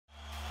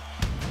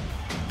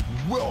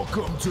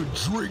Welcome to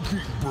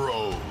Drinking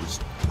Bros,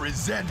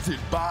 presented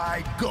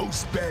by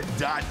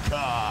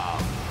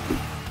GhostBed.com.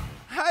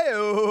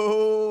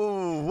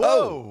 Hi-oh.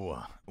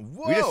 Whoa.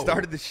 Whoa. We just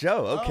started the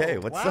show. Okay,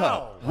 what's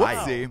up?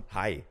 Whoopsie.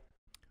 Hi.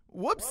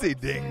 Whoopsie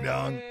ding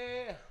dong.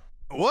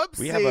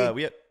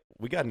 Whoopsie.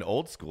 We got an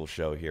old school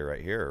show here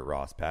right here.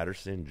 Ross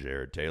Patterson,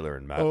 Jared Taylor,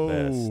 and Matt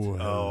Best.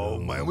 Oh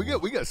man, we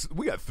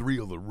got three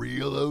of the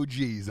real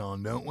OGs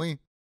on, don't we?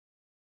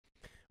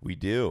 We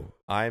do.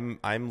 I'm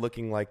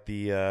looking like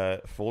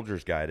the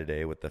Folgers guy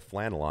today with the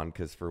flannel on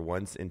because for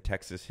once in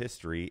Texas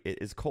history, it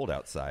is cold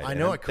outside. I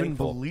know. I couldn't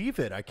believe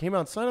it. I came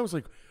outside. I was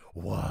like,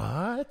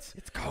 what?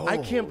 It's cold. I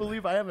can't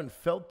believe I haven't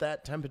felt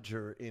that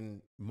temperature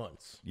in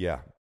months. Yeah,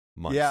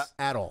 months. Yeah.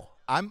 At all.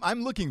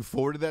 I'm looking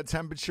forward to that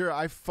temperature.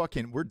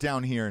 We're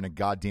down here in a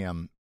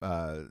goddamn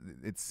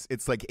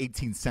it's like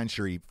 18th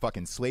century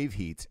fucking slave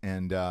heat,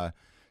 and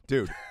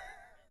dude,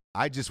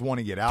 I just want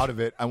to get out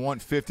of it. I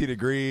want 50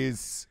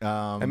 degrees.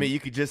 I mean, you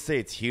could just say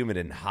it's humid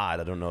and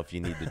hot. I don't know if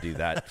you need to do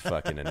that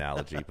fucking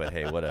analogy, but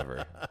hey,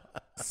 whatever.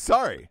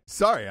 Sorry.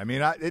 I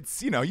mean,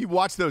 it's, you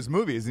watch those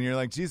movies and you're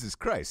like, Jesus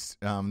Christ,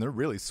 they're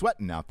really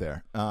sweating out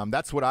there.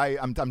 That's what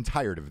I'm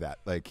tired of that.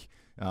 Like,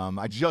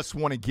 I just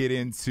want to get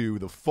into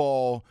the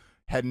fall,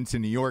 heading to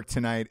New York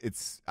tonight.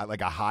 It's like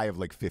a high of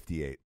like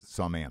 58,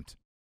 so I'm amped.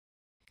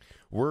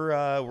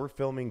 We're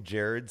filming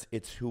Jared's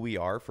It's Who We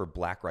Are for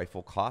Black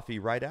Rifle Coffee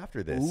right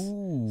after this.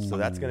 Ooh. So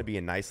that's going to be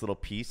a nice little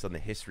piece on the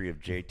history of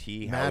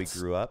JT, how Matt's he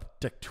grew up.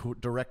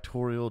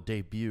 Directorial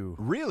debut.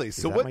 Really? Is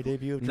So that what? my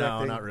debut? No,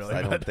 directing? not really. So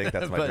I don't think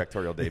that's my But-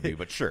 directorial debut,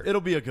 but sure. It'll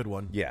be a good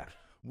one. Yeah.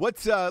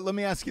 What's? Let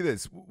me ask you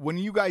this: when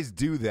you guys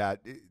do that,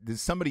 does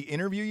somebody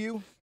interview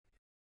you?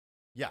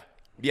 Yeah.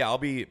 Yeah, I'll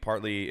be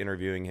partly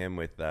interviewing him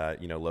with,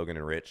 Logan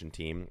and Rich and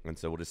team. And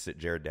so we'll just sit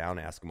Jared down,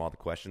 ask him all the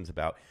questions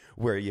about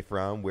where are you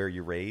from, where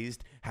you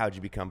raised, how'd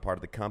you become part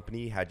of the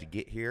company, how'd you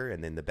get here,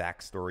 and then the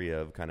backstory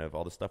of kind of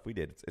all the stuff we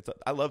did.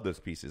 I love those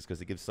pieces because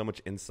it gives so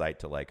much insight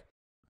to like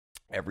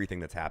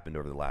everything that's happened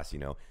over the last,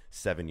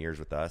 7 years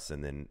with us.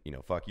 And then,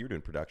 you were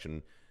doing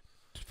production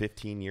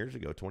 15 years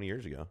ago, 20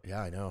 years ago.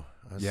 Yeah, I know.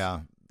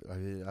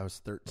 I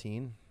was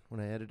 13 when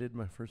I edited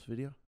my first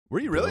video. Were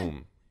you really?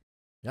 Boom.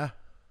 Yeah.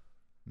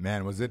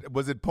 Man, was it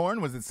porn?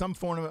 Was it some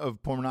form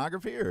of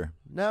pornography or?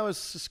 No, it was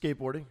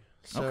skateboarding.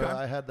 So Okay.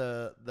 I had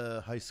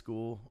the high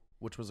school,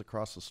 which was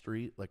across the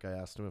street. Like I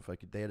asked them if I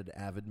could. They had an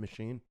Avid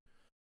machine.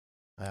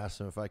 I asked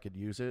them if I could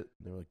use it.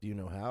 They were like, "Do you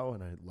know how?"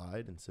 And I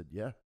lied and said,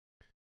 "Yeah."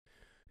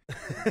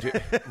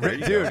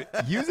 Dude,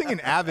 using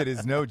an Avid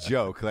is no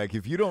joke. Like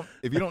if you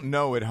don't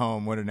know at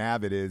home what an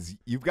Avid is,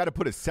 you've got to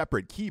put a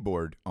separate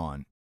keyboard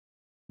on.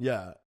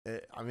 Yeah.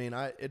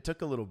 It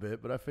took a little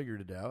bit, but I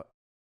figured it out.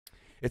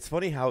 It's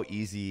funny how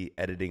easy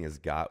editing has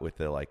got with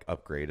the like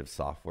upgrade of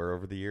software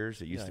over the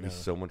years. It used to be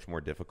so much more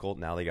difficult.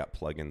 Now they got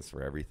plugins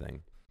for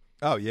everything.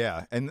 Oh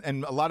yeah,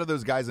 and a lot of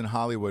those guys in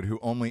Hollywood who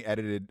only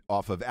edited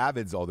off of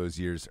Avids all those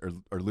years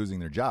are losing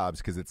their jobs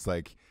because it's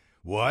like,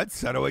 what?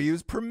 How do I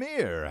use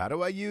Premiere? How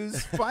do I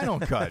use Final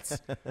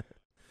Cuts?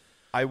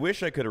 I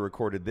wish I could have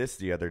recorded this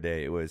the other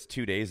day. It was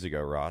 2 days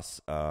ago,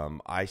 Ross.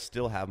 I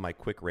still have my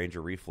quick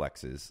ranger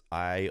reflexes.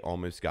 I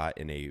almost got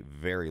in a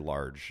very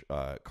large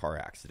car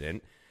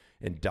accident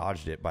and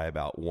dodged it by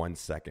about 1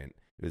 second.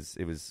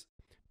 It was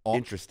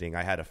interesting.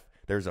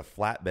 There's a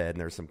flatbed and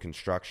there's some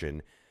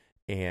construction,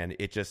 and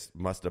it just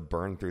must have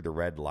burned through the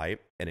red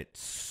light, and it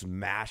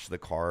smashed the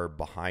car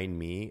behind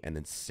me and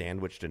then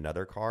sandwiched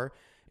another car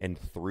and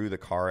threw the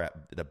car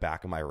at the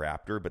back of my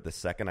Raptor. But the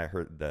second I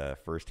heard the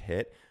first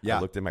hit, I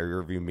looked in my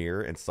rearview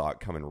mirror and saw it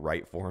coming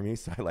right for me.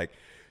 So I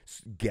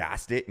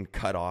gassed it and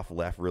cut off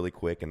left really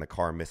quick, and the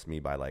car missed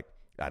me by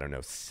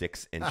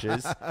 6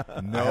 inches.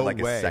 No I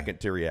had way. a second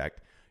to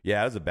react.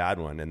 Yeah, it was a bad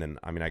one. And then,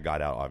 I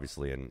got out,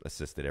 obviously, and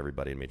assisted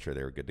everybody and made sure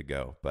they were good to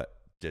go. But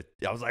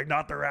I was like,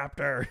 not the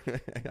Raptor.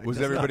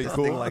 Was everybody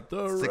cool? Like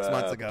 6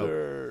 months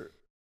ago.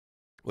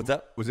 What's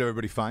up? Was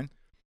everybody fine?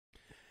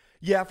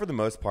 Yeah, for the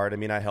most part.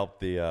 I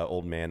helped the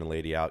old man and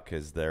lady out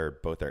because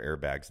both their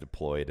airbags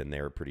deployed, and they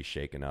were pretty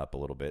shaken up a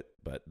little bit.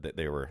 But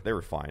they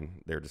were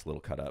fine. They were just a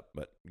little cut up,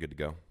 but good to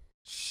go.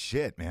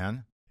 Shit,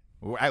 man.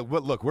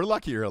 Look, we're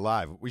lucky you're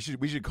alive. We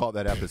should call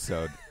that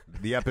episode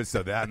the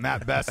episode that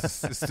Matt Best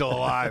is still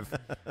alive.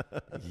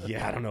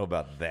 Yeah, I don't know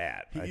about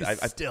that.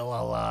 He's still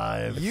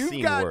alive.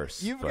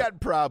 You've got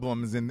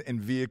problems in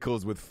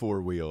vehicles with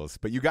four wheels,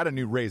 but you got a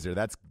new Razor.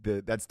 That's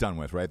done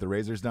with, right? The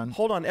Razor's done.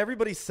 Hold on,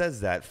 everybody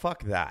says that.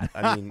 Fuck that.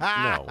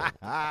 No.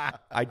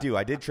 I do.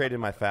 I did trade in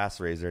my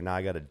fast Razor. Now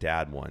I got a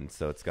dad one,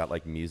 so it's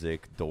got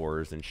music,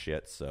 doors, and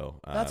shit.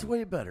 So That's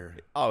way better.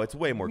 Oh, it's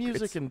way more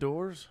Music and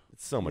doors.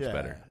 It's so much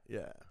better.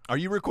 Yeah. Are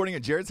you recording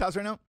at Jared's house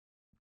right now?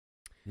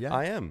 Yeah.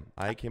 I am.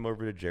 I came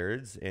over to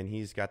Jared's, and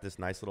he's got this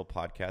nice little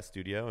podcast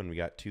studio, and we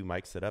got 2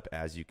 mics set up,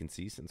 as you can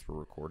see, since we're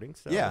recording.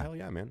 So, hell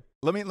yeah, man.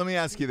 Let me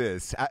ask you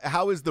this: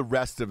 how is the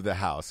rest of the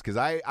house? Because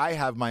I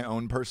have my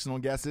own personal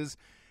guesses.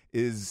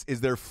 Is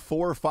there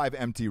 4 or 5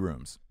 empty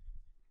rooms?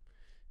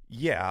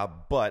 Yeah,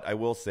 but I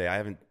will say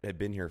I had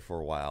been here for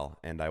a while,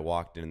 and I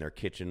walked in, and their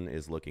kitchen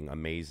is looking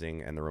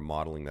amazing, and the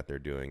remodeling that they're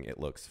doing, it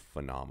looks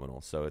phenomenal.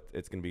 So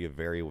it's going to be a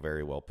very,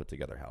 very well put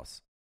together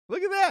house.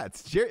 Look at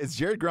that. Is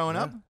Jared growing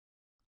up?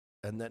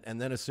 And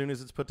then as soon as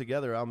it's put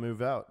together, I'll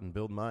move out and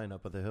build mine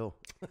up at the hill.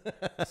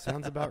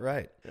 Sounds about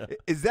right.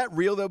 Is that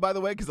real, though, by the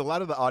way? Because a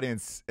lot of the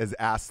audience has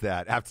asked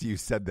that after you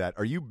said that.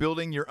 Are you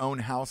building your own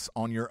house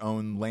on your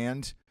own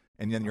land?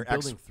 And then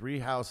building 3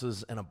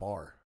 houses and a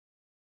bar.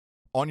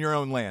 On your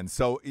own land.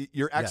 So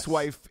your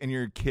ex-wife and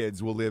your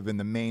kids will live in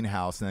the main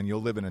house, and then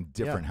you'll live in a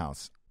different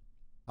house.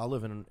 I'll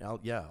live in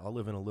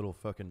a little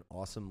fucking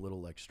awesome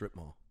little like strip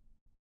mall.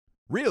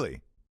 Really?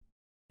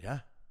 Yeah.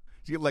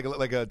 So you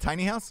like a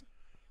tiny house?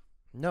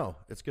 No,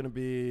 it's gonna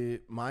be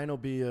mine. Will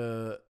be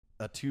a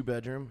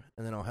 2-bedroom,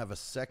 and then I'll have a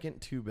second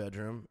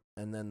 2-bedroom,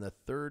 and then the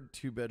third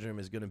 2-bedroom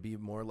is gonna be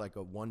more like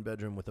a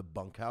 1-bedroom with a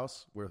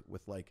bunkhouse,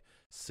 with like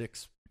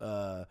 6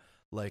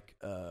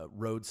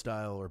 road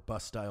style or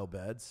bus style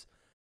beds.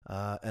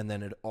 And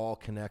then it all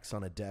connects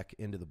on a deck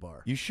into the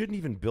bar. You shouldn't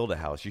even build a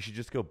house. You should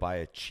just go buy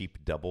a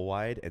cheap double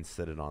wide and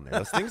set it on there.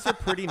 Those things are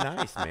pretty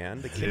nice,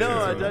 man.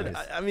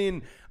 I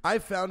mean, I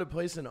found a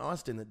place in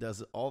Austin that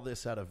does all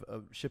this out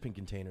of shipping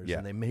containers,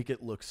 and they make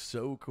it look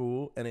so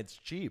cool, and it's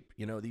cheap.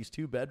 You know, these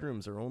 2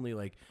 bedrooms are only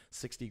like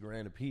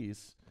 $60,000 a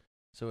piece,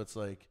 so it's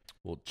like.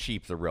 Well,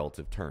 cheap's a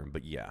relative term,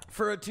 but yeah.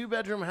 For a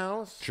 2-bedroom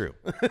house? True.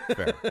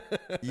 Fair.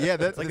 Yeah,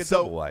 that's like a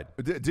double wide.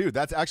 Dude,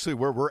 that's actually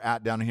where we're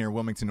at down here in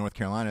Wilmington, North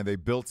Carolina. They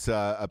built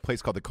a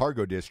place called the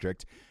Cargo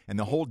District, and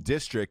the whole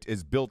district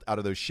is built out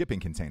of those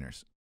shipping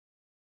containers.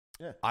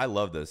 Yeah. I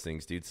love those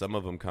things, dude. Some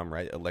of them come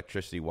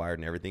electricity wired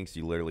and everything, so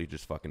you literally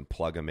just fucking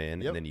plug them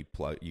in, and then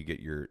you get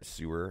your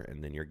sewer,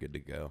 and then you're good to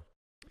go.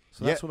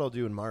 So that's what I'll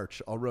do in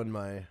March. I'll run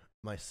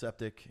my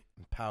septic,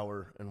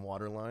 power, and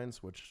water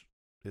lines, which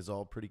is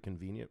all pretty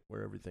convenient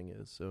where everything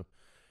is. So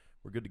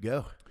we're good to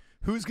go.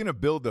 Who's going to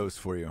build those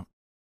for you?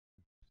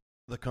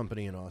 The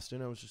company in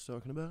Austin I was just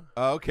talking about.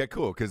 Oh, okay,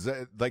 cool. Because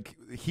like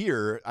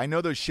here, I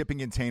know those shipping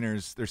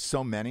containers, there's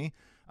so many,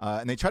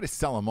 and they try to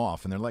sell them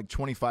off, and they're like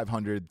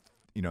 $2,500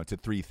 to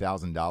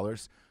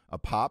 $3,000 a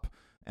pop.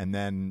 And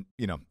then,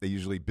 they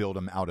usually build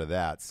them out of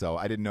that. So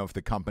I didn't know if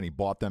the company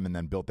bought them and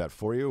then built that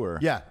for you, or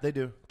yeah, they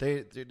do.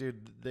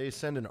 They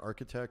send an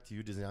architect.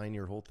 You design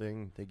your whole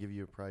thing. They give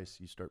you a price.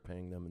 You start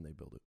paying them, and they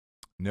build it.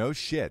 No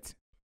shit.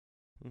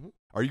 Mm-hmm.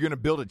 Are you going to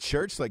build a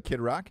church like Kid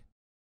Rock?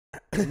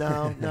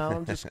 No,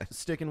 I'm just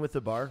sticking with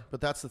the bar.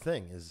 But that's the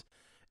thing is,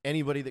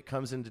 anybody that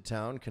comes into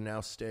town can now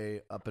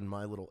stay up in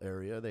my little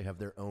area. They have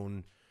their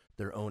own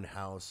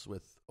house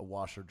with a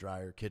washer,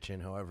 dryer, kitchen,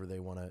 however they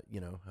want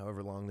to,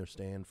 however long they're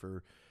staying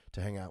to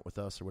hang out with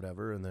us or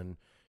whatever. And then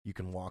you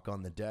can walk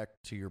on the deck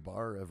to your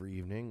bar every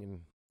evening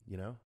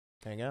and,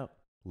 hang out.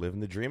 Living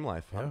the dream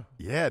life, huh?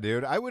 Yeah,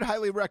 dude. I would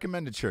highly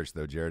recommend a church,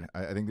 though, Jared.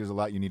 I think there's a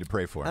lot you need to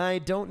pray for. I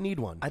don't need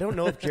one. I don't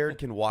know if Jared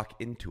can walk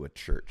into a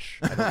church.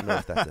 I don't know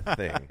if that's a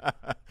thing.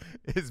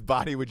 His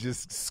body would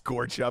just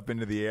scorch up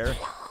into the air.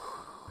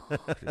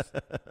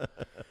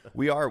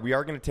 We are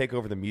going to take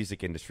over the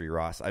music industry,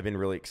 Ross. I've been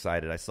really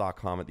excited. I saw a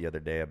comment the other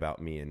day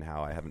about me and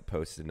how I haven't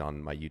posted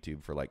on my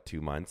YouTube for like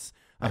 2 months.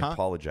 I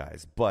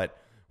apologize, but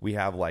we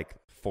have like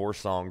 4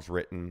 songs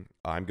written.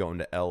 I'm going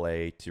to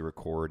LA to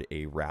record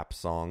a rap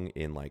song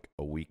in like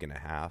a week and a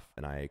half,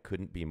 and I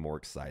couldn't be more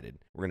excited.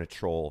 We're going to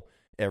troll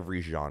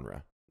every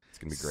genre. It's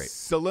going to be great.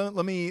 So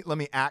let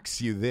me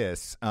ask you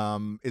this.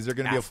 Is there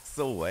going to be a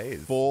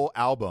full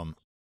album?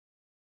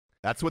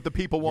 That's what the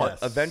people want.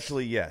 Yes.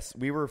 Eventually, yes.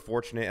 We were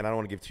fortunate, and I don't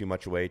want to give too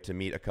much away, to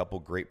meet a couple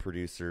great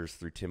producers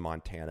through Tim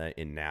Montana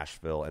in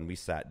Nashville, and we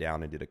sat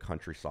down and did a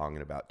country song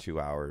in about 2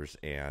 hours,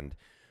 and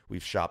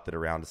we've shopped it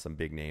around to some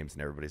big names,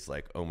 and everybody's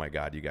like, "Oh my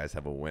God, you guys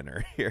have a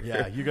winner here!"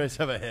 Yeah, you guys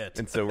have a hit.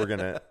 And so we're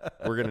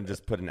gonna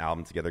just put an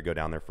album together, go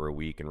down there for a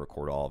week, and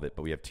record all of it.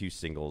 But we have 2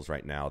 singles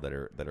right now that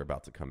are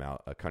about to come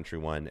out: a country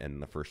one,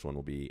 and the first one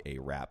will be a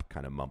rap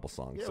kind of mumble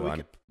song. Yeah, so we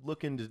could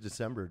look into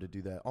December to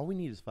do that. All we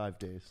need is 5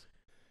 days.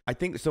 I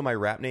think so. My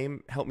rap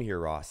name, help me here,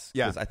 Ross.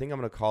 Yeah, because I think I'm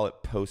going to call it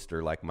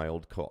Poster, like my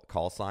old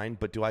call sign.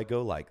 But do I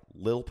go like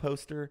Lil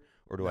Poster,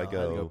 or do I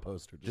go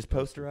Poster? Just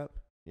Poster up?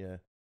 Yeah.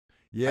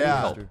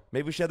 Yeah.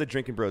 Maybe we should have the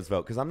Drinkin' Bros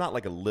vote, because I'm not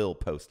like a Lil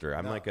Poster.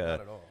 I'm like a.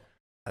 Not at all.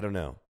 I don't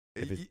know.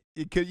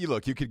 You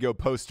could go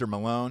Poster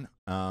Malone.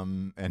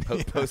 And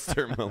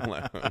Poster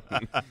Malone.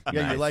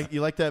 Yeah, Nice. you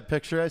like that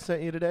picture I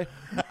sent you today?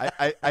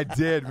 I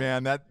did,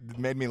 man. That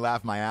made me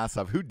laugh my ass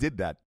off. Who did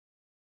that?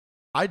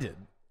 I did.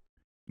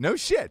 No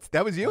shit.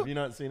 That was you? Have you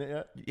not seen it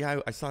yet?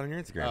 Yeah, I saw it on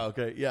your Instagram. Oh,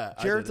 okay. Yeah.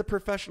 Jared's a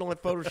professional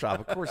at Photoshop.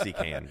 Of course he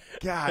can.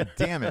 God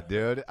damn it,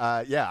 dude.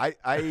 Yeah,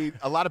 I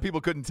a lot of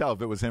people couldn't tell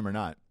if it was him or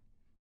not.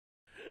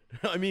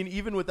 I mean,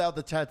 even without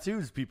the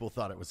tattoos, people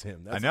thought it was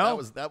him. I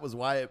know. That was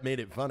why it made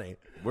it funny.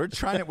 We're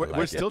trying to.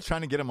 We're still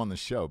trying to get him on the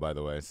show, by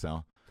the way.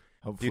 So,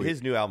 hopefully, Dude,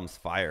 his new album's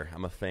fire.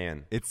 I'm a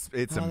fan. it's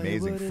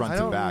amazing front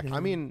to back. I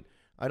mean,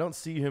 I don't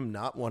see him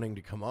not wanting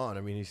to come on.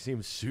 I mean, he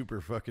seems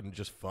super fucking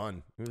just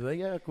fun. He was like,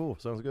 yeah, cool,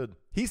 sounds good.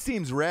 He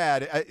seems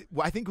rad.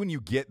 I think when you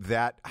get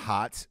that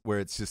hot, where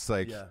it's just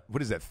like,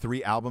 what is that?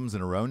 3 albums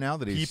in a row now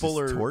that he's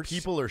torched?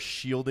 People are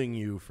shielding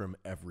you from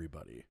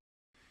everybody.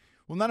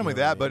 Well, not only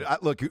that,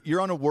 but look,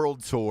 you're on a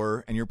world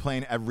tour and you're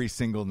playing every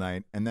single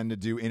night, and then to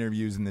do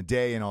interviews in the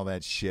day and all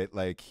that shit,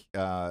 like,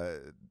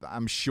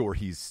 I'm sure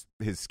his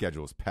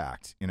schedule's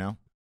packed, you know?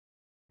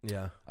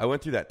 Yeah. I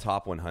went through that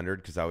top 100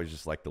 because I was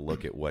just like to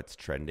look at what's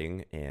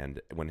trending. And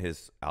when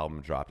his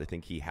album dropped, I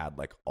think he had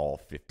like all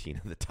 15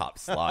 of the top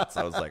slots.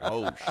 I was like,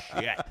 oh,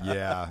 shit.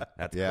 Yeah.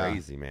 That's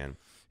crazy, man.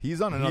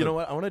 He's on another. You know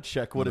what? I want to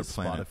check what his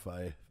planet.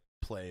 Spotify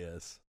play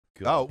is.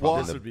 Oh, well,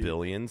 in the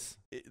billions.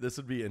 This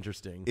would be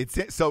interesting. It's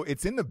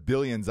in the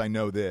billions. I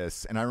know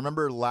this, and I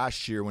remember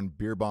last year when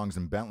Beer Bongs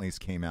and Bentleys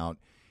came out,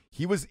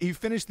 he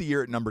finished the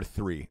year at number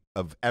 3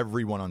 of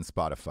everyone on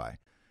Spotify,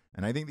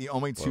 and I think the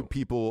only 2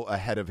 people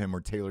ahead of him were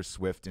Taylor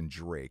Swift and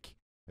Drake,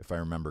 if I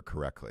remember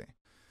correctly.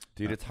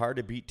 Dude, it's hard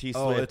to beat T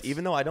Swift,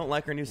 even though I don't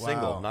like her new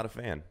single. I'm not a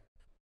fan.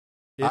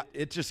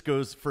 It just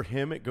goes for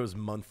him. It goes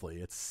monthly.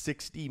 It's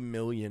 60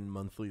 million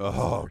monthly.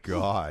 Oh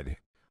God.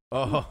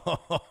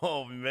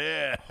 Oh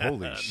man!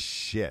 Holy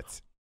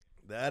shit!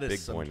 That is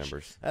big boy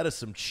numbers. That is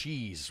some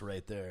cheese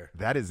right there.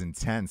 That is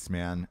intense,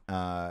 man.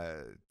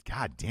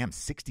 God damn,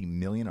 60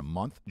 million a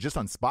month just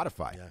on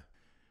Spotify. Yeah,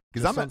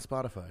 because I'm on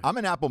Spotify. I'm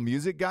an Apple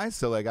Music guy,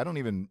 so like I don't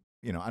even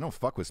I don't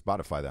fuck with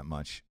Spotify that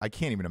much. I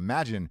can't even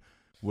imagine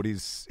what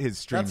his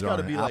streams That's are got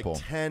to on be Apple.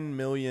 like 10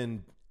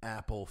 million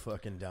Apple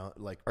fucking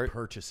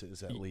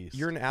purchases at least.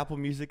 You're an Apple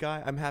Music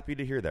guy? I'm happy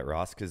to hear that,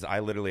 Ross, because I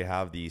literally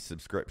have the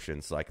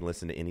subscription so I can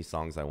listen to any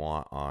songs I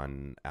want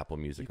on Apple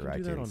Music you or can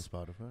iTunes. do that on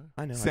Spotify.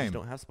 I know. Same. I just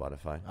don't have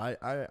Spotify.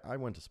 I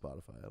went to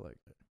Spotify. I like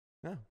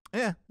it.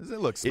 Yeah.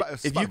 Look,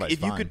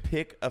 if you could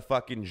pick a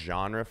fucking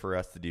genre for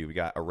us to do, we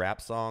got a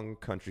rap song,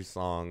 country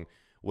song.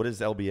 What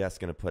is LBS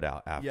going to put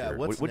out after? Yeah,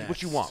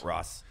 what you want,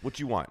 Ross? What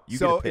you want?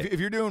 So if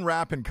you're doing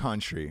rap and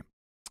country,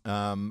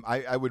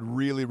 I would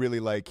really, really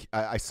like.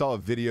 I saw a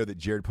video that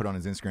Jared put on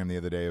his Instagram the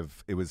other day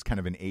of it was kind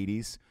of an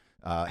 '80s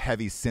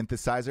heavy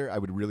synthesizer. I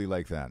would really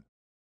like that.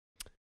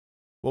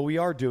 Well, we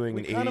are doing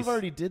We an kind 80s. of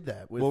already did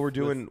that. We're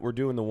doing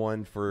the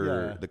one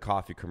for the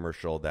coffee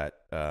commercial that.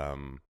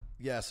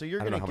 Yeah, so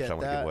you're I don't gonna know how much get I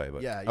wanna that. give away,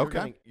 but yeah,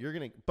 okay. You're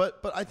gonna. But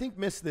I think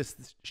this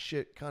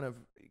shit kind of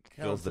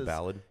Feels counts the as,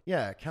 ballad.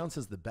 Yeah, it counts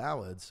as the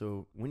ballad.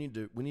 So we need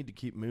to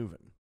keep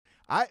moving.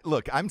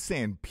 I'm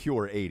saying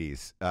pure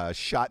 '80s,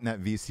 shot in that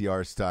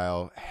VCR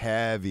style,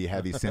 heavy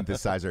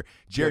synthesizer.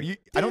 Jared,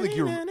 I don't think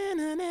you're. Kind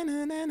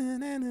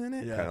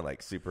of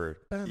like super.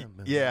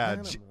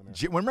 Yeah,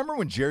 remember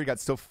when Jared got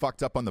so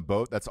fucked up on the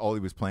boat? That's all he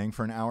was playing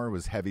for an hour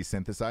was heavy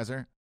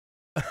synthesizer.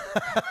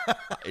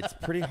 It's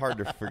pretty hard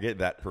to forget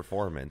that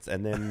performance,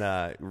 and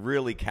then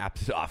really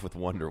capped it off with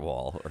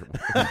Wonderwall.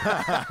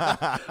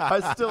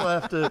 I still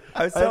have to.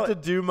 I have to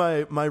do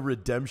my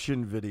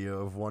redemption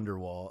video of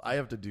Wonderwall. I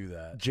have to do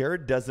that.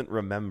 Jared doesn't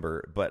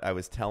remember, but I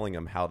was telling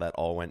him how that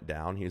all went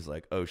down. He was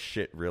like, "Oh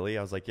shit, really?"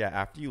 I was like, "Yeah."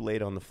 After you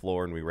laid on the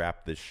floor and we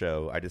wrapped this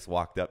show, I just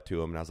walked up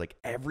to him and I was like,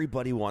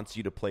 "Everybody wants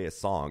you to play a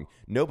song."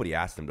 Nobody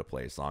asked him to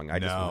play a song. I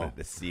just wanted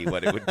to see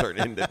what it would turn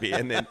into be,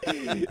 and then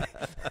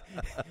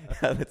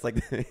it's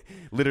like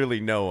literally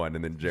no one,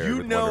 and then Jared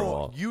with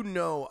Wonderwall. You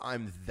know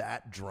I'm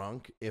that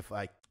drunk if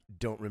I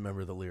don't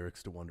remember the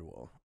lyrics to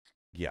Wonderwall.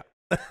 Yeah.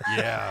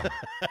 Yeah.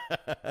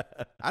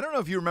 I don't know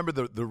if you remember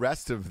the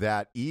rest of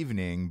that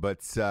evening,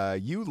 but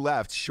you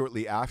left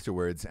shortly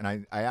afterwards, and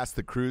I asked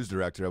the cruise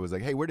director, I was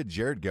like, hey, where did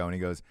Jared go? And he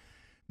goes,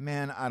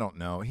 man, I don't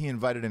know. He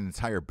invited an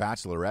entire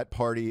bachelorette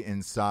party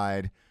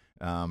inside,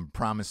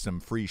 promised some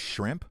free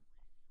shrimp,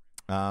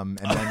 and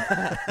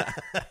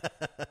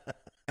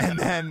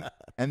then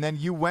and then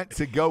you went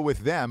to go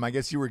with them. I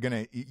guess you were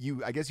gonna.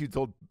 I guess you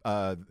told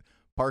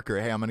Parker,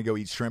 "Hey, I'm gonna go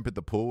eat shrimp at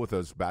the pool with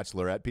those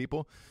bachelorette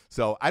people."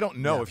 So I don't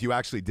know if you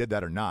actually did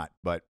that or not.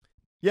 But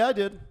yeah, I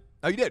did.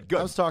 Oh, you did. Good.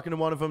 I was talking to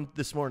one of them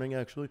this morning,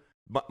 actually.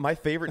 My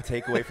favorite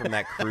takeaway from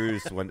that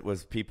cruise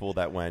was people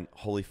that went,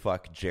 "Holy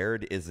fuck,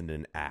 Jared isn't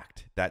an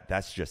act.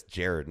 That's just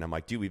Jared." And I'm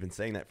like, dude, we've been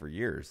saying that for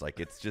years. Like,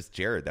 it's just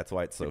Jared. That's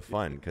why it's so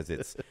fun, because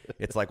it's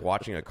like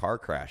watching a car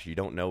crash. You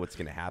don't know what's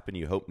going to happen.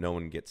 You hope no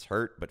one gets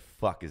hurt, but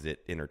fuck, is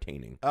it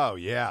entertaining? Oh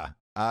yeah,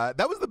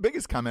 that was the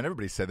biggest comment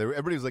everybody said.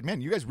 Everybody was like, "Man,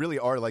 you guys really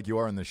are like you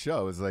are in the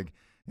show." It's like,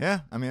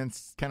 yeah, I mean,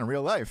 it's kind of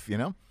real life, you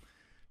know.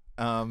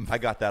 I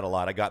got that a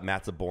lot. I got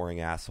Matt's a boring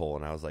asshole,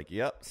 and I was like,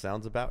 "Yep,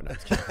 sounds about." No,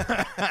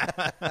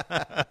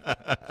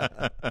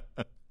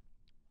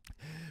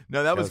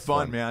 no, that was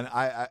fun, man.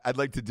 I'd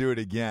like to do it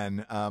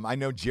again. I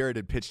know Jared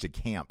had pitched a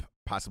camp,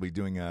 possibly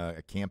doing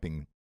a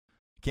camping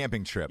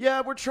trip.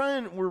 Yeah,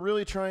 we're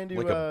really trying to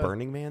like a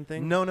Burning Man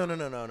thing. No.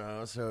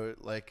 So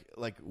like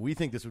we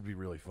think this would be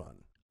really fun.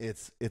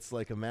 It's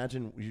like,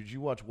 imagine, did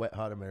you watch Wet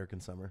Hot American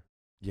Summer?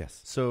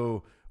 Yes.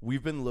 So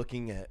we've been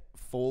looking at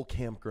full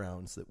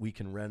campgrounds that we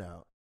can rent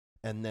out.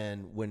 And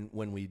then when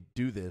we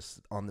do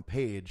this on the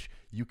page,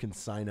 you can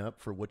sign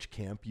up for which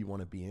camp you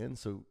want to be in.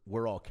 So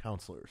we're all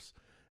counselors.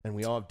 and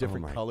we all have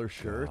different my color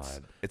shirts.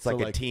 God. It's So,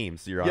 like a team,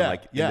 so you're on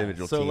like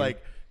individual So team.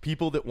 like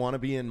people that want to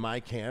be in my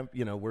camp,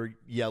 you know, we're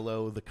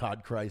yellow, the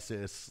COD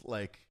Crisis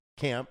like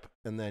camp,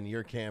 and then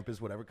your camp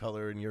is whatever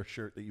color in your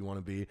shirt that you want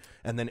to be.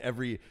 And then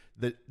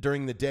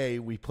during the day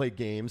we play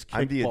games.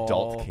 I'm the kickball,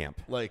 adult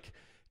camp. like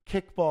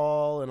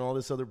kickball and all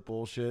this other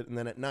bullshit, and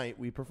then at night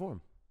we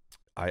perform.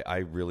 I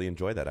really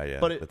enjoy that idea.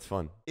 But it's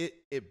fun.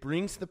 It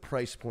brings the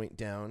price point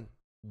down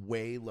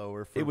way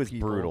lower for It was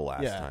people. brutal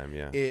last time,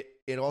 yeah.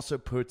 It also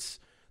puts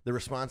the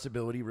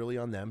responsibility really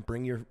on them.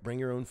 Bring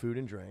your own food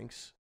and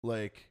drinks.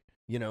 Like,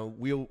 you know,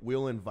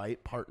 we'll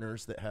invite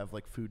partners that have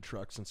like food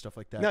trucks and stuff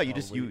like that. No, you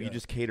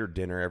just cater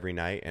dinner every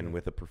night and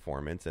with a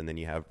performance, and then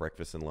you have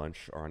breakfast and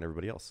lunch on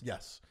everybody else.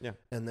 Yes. Yeah.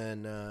 And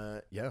then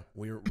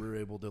we're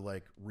able to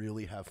like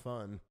really have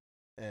fun,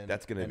 and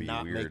That's gonna be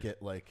not weird. make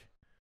it like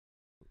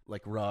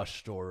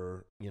rushed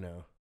or, you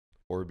know.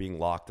 Or being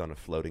locked on a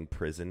floating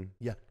prison.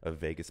 Yeah. A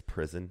Vegas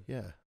prison.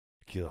 Yeah.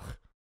 Ugh.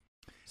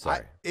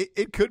 Sorry.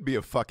 It could be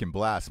a fucking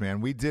blast, man.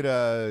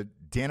 Dan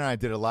and I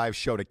did a live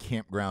show at a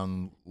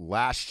campground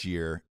last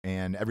year,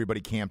 and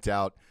everybody camped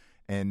out,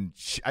 and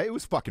it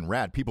was fucking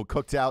rad. People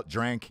cooked out,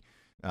 drank,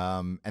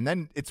 and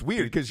then it's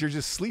weird because you're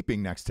just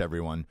sleeping next to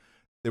everyone.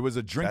 There was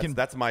a drinking.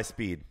 That's my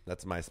speed.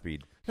 That's my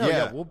speed. No,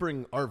 Yeah. yeah, we'll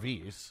bring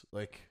RVs.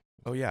 Like,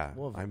 Oh yeah.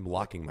 Well, I'm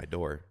locking my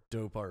door.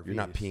 dope RVs. You're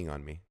not peeing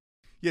on me.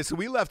 Yeah, so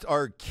we left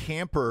our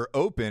camper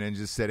open and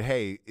just said,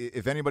 hey,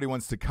 if anybody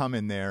wants to come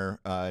in there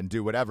and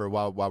do whatever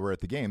while we're at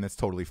the game, that's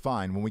totally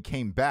fine. When we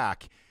came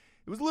back,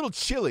 it was a little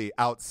chilly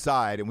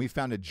outside, and we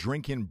found a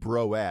Drinkin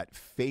broette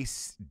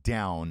face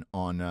down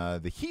on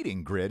the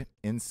heating grid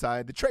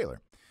inside the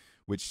trailer,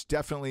 which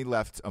definitely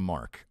left a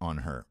mark on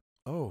her.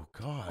 Oh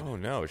God. Oh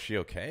no, is she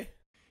okay?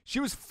 She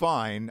was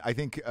fine. I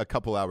think a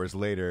couple hours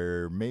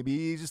later,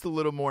 maybe just a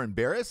little more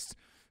embarrassed.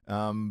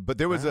 But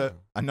there was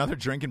another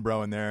drinking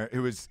bro in there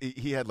who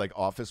he had like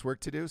office work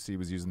to do, so he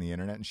was using the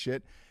internet and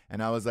shit.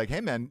 And I was like, "Hey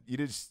man, you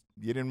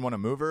didn't want to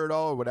move her at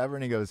all or whatever?"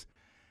 And he goes,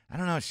 "I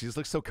don't know. She just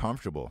looks so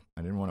comfortable.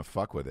 I didn't want to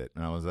fuck with it."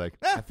 And I was like,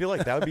 I feel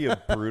like that would be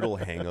a brutal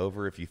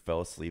hangover if you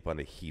fell asleep on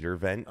a heater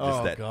vent.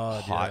 Just Oh, that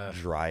God, hot, yeah.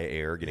 dry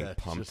air getting Yeah,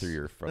 pumped just- through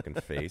your fucking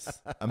face.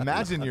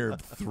 "Imagine your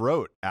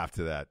throat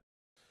after that."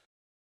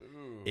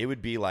 It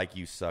would be like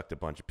you sucked a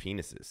bunch of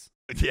penises.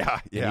 Yeah,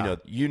 yeah.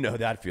 And you know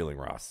that feeling,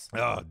 Ross.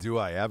 Oh, do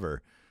I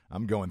ever?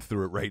 I'm going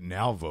through it right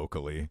now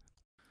vocally.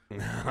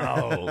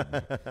 Oh,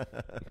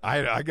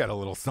 I got a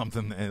little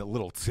something, a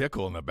little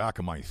tickle in the back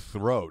of my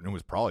throat, and it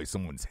was probably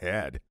someone's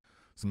head,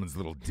 someone's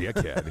little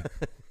dickhead.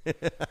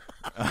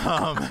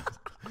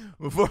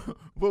 Before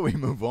we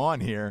move on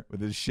here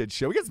with this shit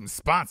show, we got some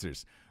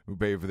sponsors who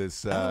pay for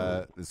this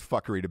this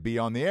fuckery to be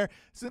on the air.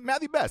 So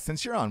Matthew Best,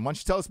 since you're on, why don't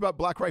you tell us about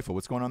Black Rifle?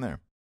 What's going on there?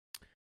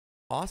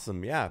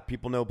 awesome. Yeah.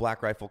 People know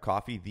Black Rifle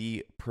Coffee,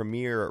 the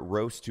premier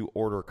roast to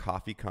order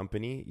coffee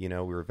company. You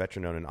know, we're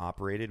veteran owned and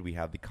operated. We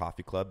have the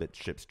coffee club that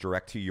ships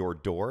direct to your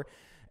door.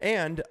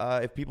 And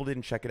if people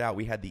didn't check it out,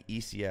 we had the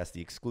ECS,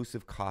 the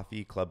exclusive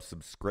coffee club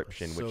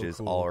subscription, So which is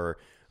cool. all our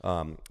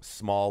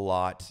small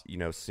lot,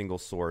 single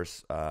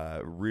source,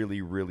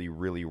 really, really,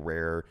 really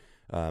rare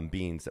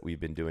beans that we've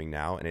been doing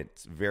now. And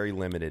it's very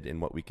limited in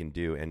what we can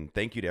do. And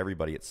thank you to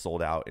everybody. It's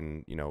sold out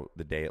in,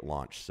 the day it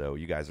launched. So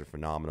you guys are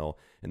phenomenal.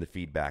 And the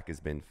feedback has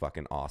been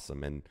fucking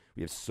awesome. And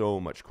we have so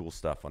much cool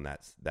stuff on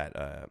that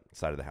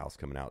side of the house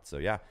coming out. So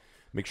yeah.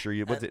 Make sure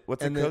you. What's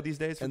the code these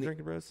days for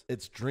Drinkin' Bros?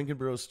 It's Drinkin'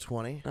 Bros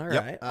 20. All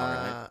right, all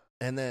right.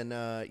 And then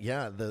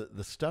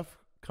the stuff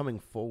coming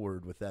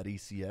forward with that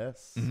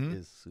ECS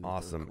is super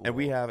Awesome. cool. And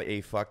we have a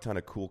fuck ton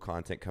of cool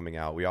content coming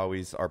out. We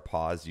always are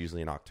paused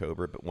usually in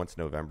October, but once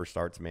November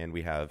starts, man,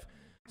 we have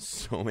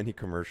so many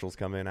commercials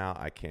coming out.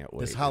 I can't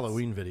wait. this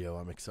Halloween video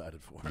I'm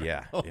excited for.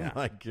 Yeah, Oh yeah.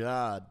 my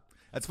God.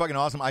 That's fucking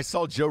awesome. I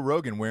saw Joe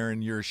Rogan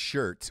wearing your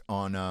shirt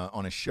on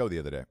a show the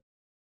other day.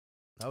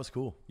 That was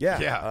cool. Yeah.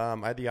 Yeah.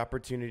 I had the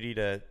opportunity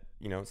to,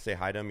 say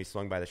hi to him. He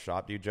swung by the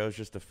shop. Dude, Joe's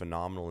just a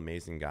phenomenal,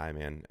 amazing guy,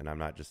 man. And I'm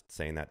not just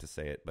saying that to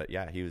say it. But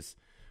yeah, he was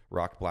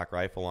rocked Black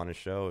Rifle on his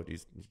show.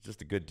 He's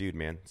just a good dude,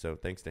 man. So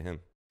thanks to him.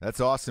 That's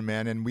awesome,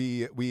 man. And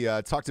we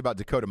talked about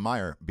Dakota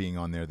Meyer being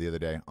on there the other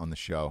day on the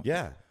show.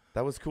 Yeah,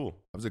 that was cool.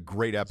 That was a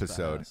great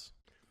episode. Badass.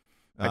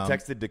 I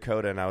texted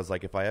Dakota and I was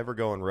like, if I ever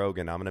go on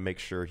Rogan, I'm going to make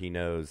sure he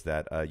knows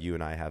that you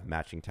and I have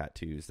matching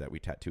tattoos, that we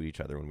tattooed each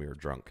other when we were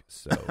drunk.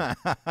 So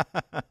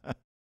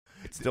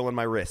it's still in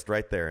my wrist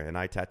right there, and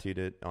I tattooed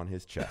it on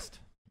his chest.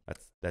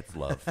 That's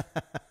love.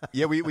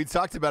 Yeah, we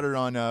talked about it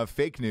on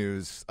Fake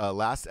News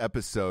last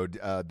episode.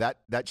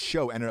 That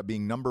show ended up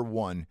being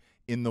 #1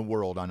 in the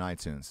world on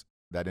iTunes,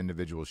 that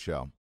individual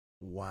show.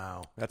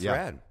 Wow. That's Yeah.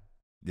 rad.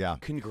 Yeah.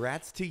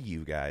 Congrats to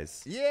you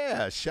guys.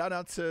 Yeah, shout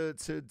out to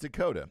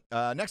Dakota.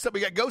 Next up, we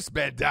got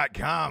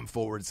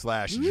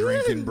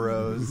ghostbed.com/drinking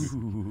bros.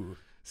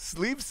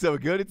 Sleep so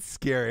good, it's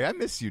scary. I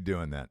miss you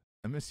doing that.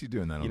 I miss you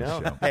doing that on the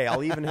show. Hey,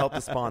 I'll even help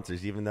the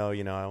sponsors, even though,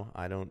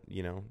 I don't,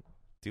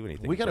 do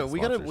anything. We gotta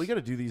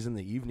sponsors. do these in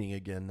the evening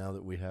again now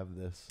that we have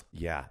this.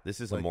 Yeah,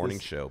 this is Like a morning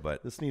this- show,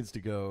 but This needs to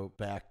go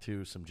back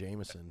to some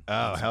Jameson. Oh,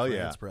 and some hell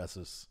yeah. France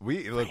presses.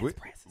 We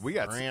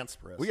got France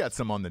presses. we got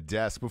some on the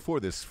desk before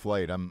this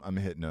flight. I'm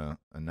hitting a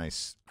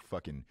nice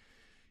fucking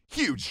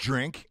huge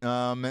drink,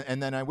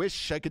 and then I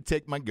wish I could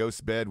take my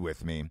ghost bed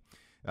with me.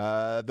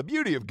 The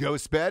beauty of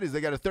Ghost Bed is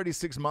they got a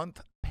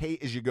 36-month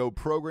pay-as-you-go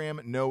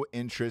program, no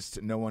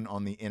interest. No one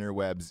on the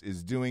interwebs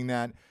is doing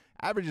that.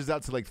 Averages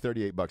out to like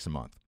 $38 a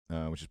month,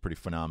 which is pretty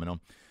phenomenal.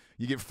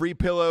 You get free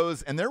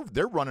pillows, and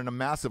they're running a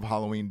massive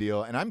Halloween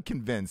deal. And I'm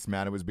convinced,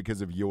 Matt, it was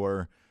because of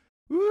your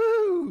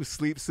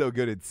sleep so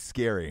good it's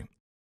scary.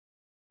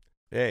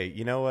 hey,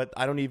 you know what?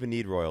 I don't even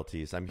need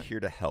royalties. I'm here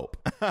to help.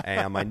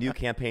 And my new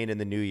campaign in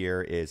the new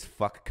year is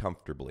fuck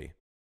comfortably.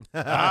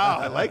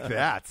 I like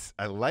that.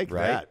 I like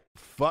Right? that.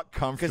 Fuck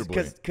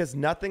comfortably. Because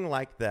nothing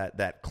like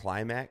that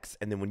climax,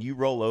 and then when you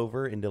roll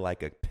over into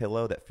like a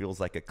pillow that feels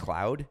like a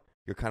cloud,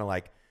 you're kind of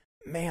like,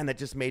 man, that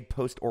just made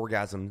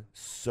post-orgasm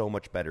so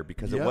much better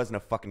because it Yep. wasn't a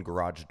fucking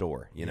garage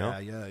door, you know?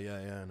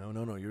 Yeah.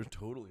 No. You're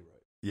totally right.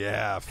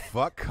 Yeah,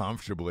 fuck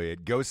comfortably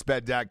at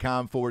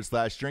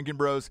ghostbed.com/drinking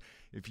bros.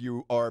 If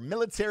you are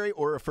military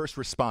or a first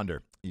responder,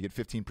 you get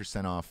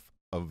 15% off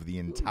of the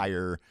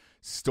entire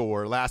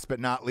store. Last but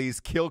not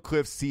least,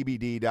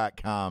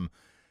 killcliffcbd.com.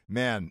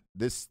 Man,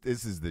 this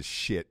is the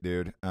shit,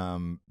 dude.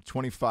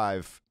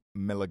 25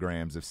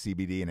 milligrams of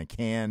CBD in a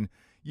can.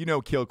 You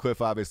know Kill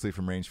Cliff, obviously,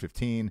 from Range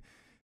 15.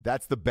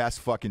 That's the best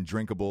fucking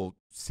drinkable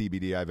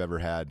CBD I've ever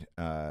had,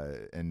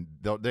 and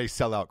they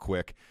sell out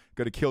quick.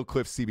 Go to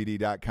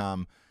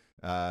killcliffcbd.com.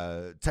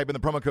 Type in the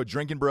promo code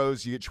Drinkin'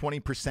 Bros. You get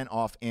 20%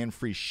 off and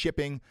free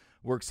shipping.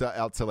 Works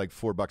out to like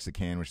 $4 a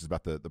can, which is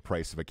about the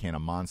price of a can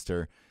of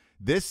Monster.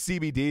 This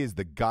CBD is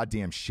the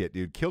goddamn shit,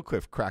 dude. Kill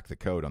Cliff cracked the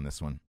code on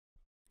this one.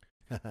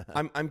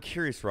 I'm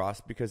curious,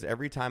 Ross, because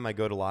every time I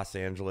go to Los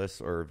Angeles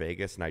or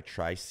Vegas and I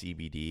try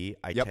CBD,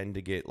 I tend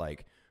to get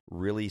like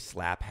really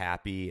slap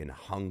happy and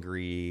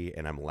hungry,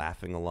 and I'm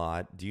laughing a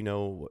lot. Do you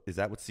know, is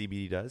that what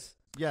CBD does?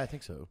 Yeah, I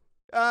think so.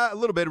 A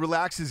little bit. It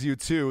relaxes you,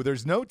 too.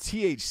 There's no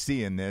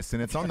THC in this,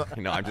 and it's on the...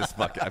 No, I'm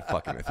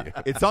fucking with you.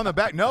 It's on the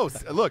back. No,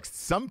 look,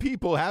 some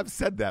people have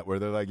said that where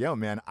they're like, yo,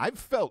 man, I've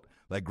felt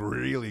like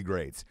really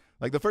great.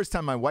 Like the first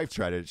time my wife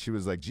tried it, she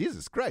was like,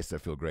 Jesus Christ, I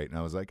feel great. And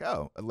I was like,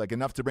 oh, like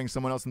enough to bring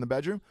someone else in the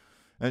bedroom?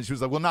 And she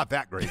was like, well, not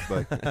that great,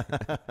 but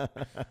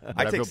I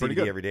I take feel pretty CBD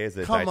good. every day as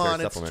a Come dietary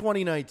on, it's supplement.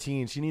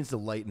 2019. She needs to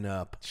lighten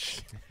up.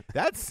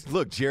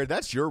 Look, Jared,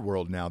 that's your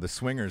world now, the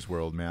swingers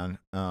world, man.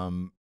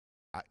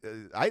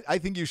 I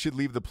think you should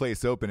leave the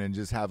place open and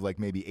just have like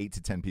maybe 8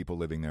 to 10 people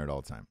living there at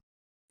all time.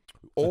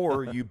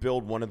 Or you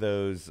build one of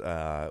those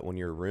when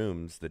your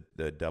rooms,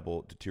 the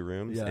double to two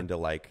rooms, into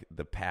like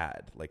the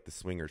pad, like the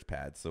swingers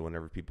pad. So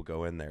whenever people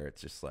go in there, it's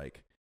just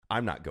like,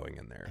 I'm not going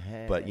in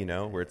there, but you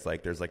know, where it's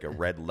like there's like a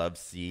red love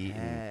seat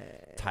and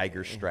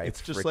tiger stripe.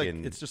 It's just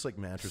like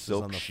mattresses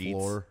silk on the sheets.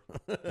 floor.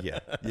 Yeah.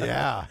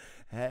 Yeah.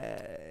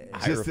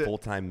 Hire a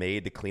full-time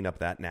maid to clean up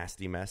that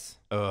nasty mess.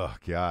 Oh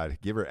God,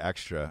 give her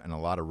extra and a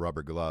lot of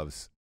rubber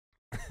gloves.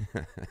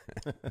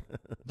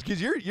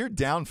 Because you're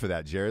down for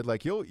that, Jared.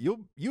 Like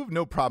you have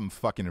no problem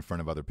fucking in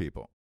front of other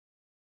people.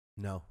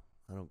 No,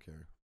 I don't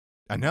care.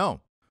 I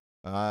know,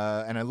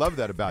 and I love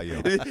that about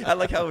you. I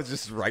like how it was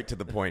just right to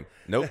the point.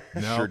 Nope,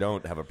 No. sure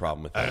don't have a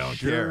problem with that. I don't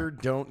Sure care.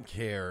 don't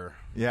care.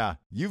 Yeah,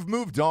 you've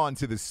moved on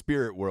to the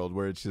spirit world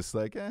where it's just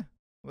like,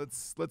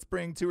 let's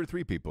bring 2 or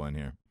 3 people in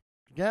here.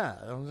 Yeah,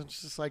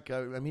 it's just like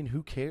I mean,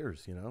 who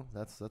cares? You know,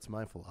 that's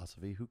my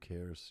philosophy. Who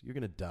cares? You're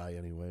gonna die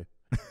anyway.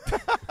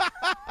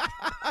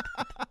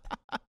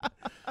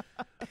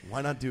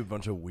 Why not do a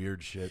bunch of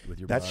weird shit with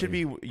your That body? should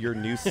be your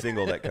new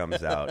single that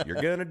comes out.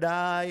 You're gonna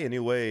die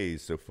anyway,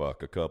 so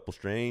fuck a couple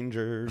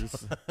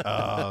strangers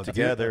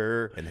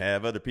together and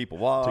have other people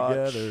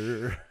watch.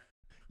 together.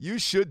 You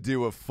should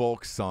do a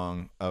folk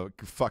song,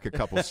 fuck a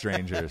couple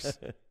strangers.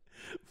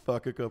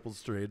 Fuck a couple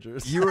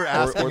strangers. You were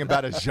asking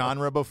about a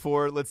genre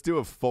before. Let's do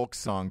a folk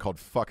song called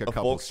 "Fuck a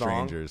Couple folk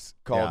song Strangers."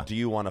 called "Do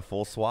You Want a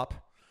Full Swap?"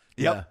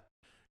 Yep. Yeah.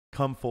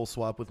 Come full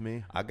swap with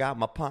me. I got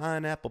my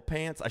pineapple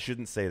pants. I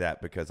shouldn't say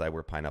that because I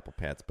wear pineapple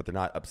pants, but they're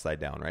not upside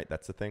down, right?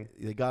 That's the thing.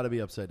 They got to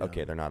be upside down.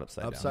 Okay, they're not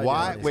upside down. Upside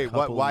Why- down is wait,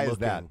 what- couple why is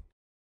looking. that?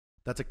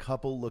 That's a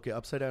couple looking.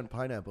 Upside down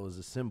pineapple is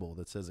a symbol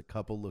that says a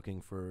couple looking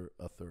for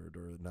a third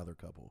or another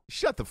couple.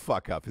 Shut the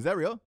fuck up. Is that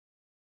real?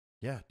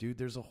 Yeah, dude,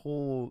 there's a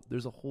whole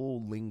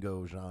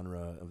lingo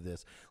genre of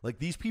this. Like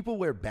these people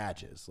wear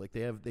badges. Like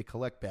they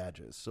collect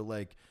badges. So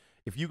like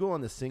if you go on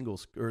the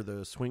singles or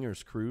the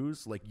swingers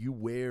cruise, like you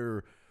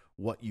wear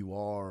what you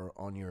are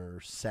on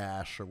your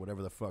sash or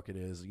whatever the fuck it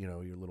is, you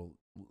know, your little,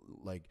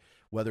 like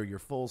whether you're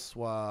full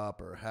swap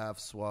or half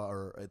swap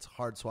or it's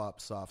hard swap,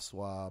 soft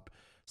swap,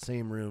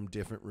 same room,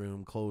 different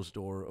room, closed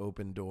door,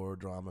 open door,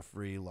 drama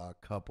free,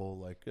 lock couple,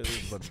 like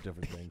there's a bunch of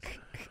different things.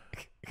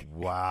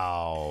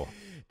 Wow.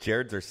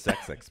 Jared's our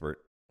sex expert.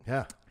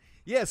 Yeah.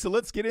 Yeah, so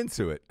let's get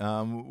into it.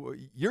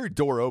 You're a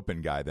door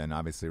open guy then,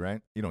 obviously,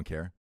 right? You don't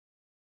care.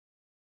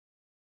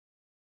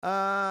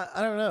 I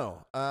don't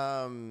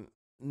know.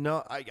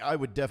 No, I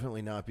would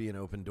definitely not be an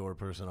open door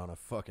person on a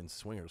fucking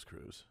swingers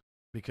cruise,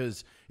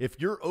 because if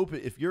you're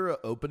an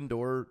open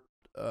door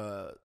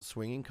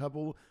swinging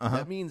couple,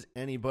 that means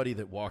anybody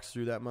that walks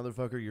through that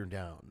motherfucker, you're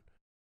down.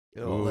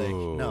 Like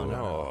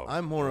no.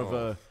 I'm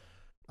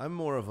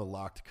more of a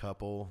locked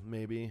couple,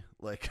 maybe.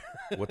 Like,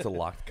 what's a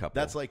locked couple?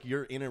 That's like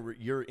you're in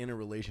a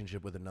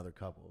relationship with another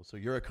couple. So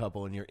you're a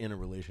couple and you're in a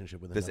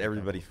relationship with. Does another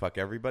everybody couple. fuck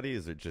everybody?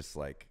 Is it just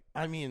like?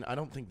 I mean, I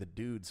don't think the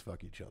dudes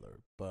fuck each other,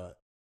 but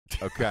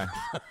Okay.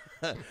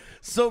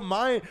 So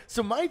my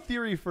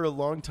theory for a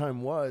long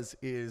time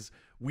is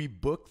we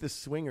book the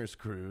swingers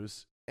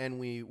cruise and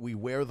we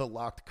wear the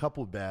locked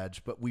couple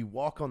badge, but we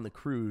walk on the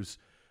cruise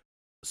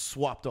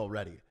swapped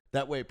already.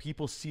 That way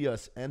people see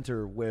us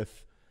enter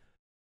with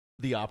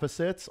the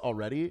opposites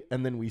already,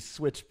 and then we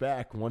switch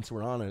back once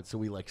we're on it, so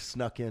we like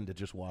snuck in to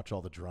just watch all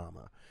the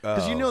drama.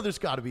 Because there's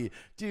got to be,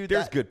 dude.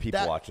 There's good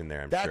people watching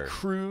there. I'm that sure. That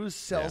cruise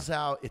sells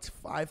out. It's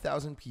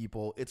 5,000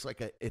 people. It's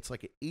like an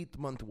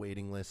 8-month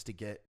waiting list to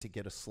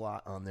get a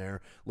slot on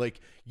there.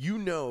 Like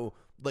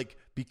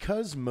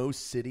because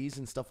most cities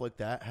and stuff like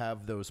that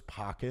have those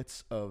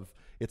pockets of.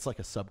 It's like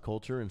a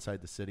subculture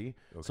inside the city.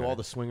 Okay. So all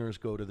the swingers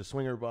go to the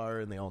swinger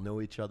bar and they all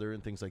know each other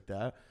and things like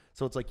that.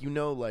 So it's like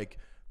like.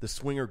 The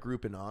swinger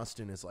group in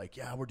Austin is like,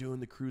 yeah, we're doing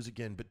the cruise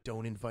again, but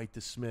don't invite the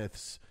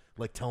Smiths.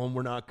 Like, tell them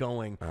we're not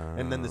going.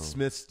 And then the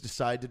Smiths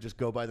decide to just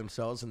go by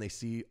themselves, and they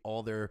see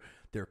all their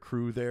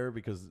crew there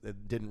because they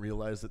didn't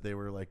realize that they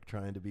were like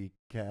trying to be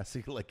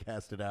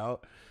casted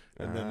out.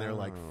 And then they're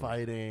like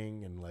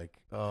fighting and like,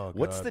 oh, God.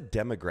 What's the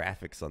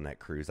demographics on that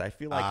cruise? I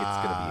feel like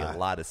it's going to be a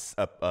lot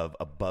of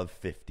above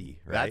 50,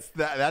 right?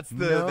 That's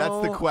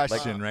the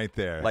question right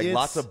there. Like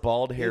lots of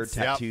bald-haired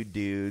tattooed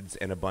dudes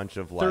and a bunch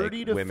of like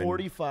 30 to women.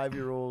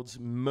 45-year-olds.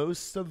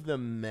 Most of the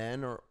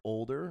men are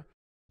older.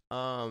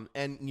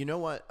 And you know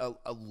what?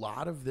 A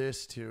lot of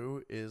this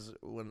too is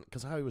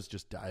because I was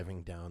just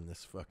diving down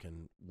this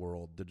fucking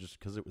world just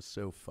because it was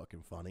so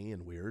fucking funny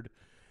and weird.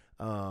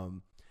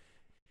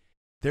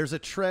 There's a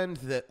trend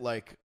that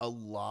like a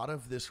lot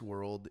of this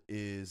world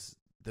is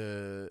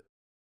the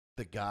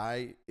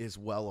guy is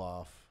well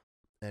off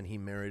and he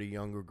married a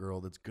younger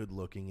girl that's good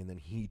looking and then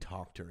he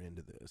talked her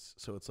into this.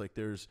 So it's like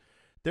there's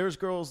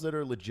girls that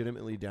are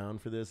legitimately down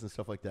for this and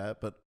stuff like that,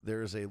 but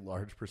there's a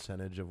large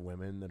percentage of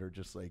women that are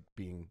just like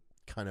being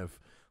kind of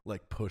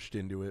like pushed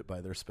into it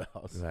by their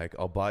spouse. Like,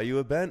 I'll buy you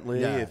a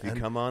Bentley if you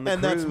come on the cruise.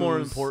 And that's more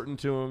important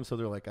to them, so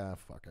they're like,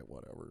 fuck it,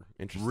 whatever.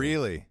 Interesting.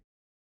 Really?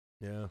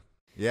 Yeah.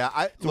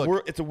 Yeah,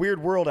 it's a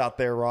weird world out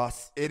there,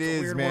 Ross. It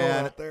is,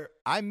 man.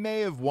 I may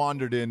have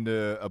wandered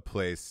into a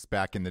place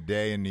back in the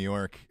day in New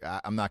York.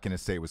 I'm not going to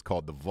say it was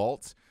called the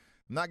Vault.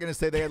 I'm not going to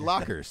say they had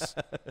lockers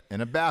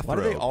and a bathroom.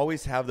 Why do they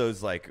always have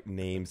those like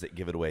names that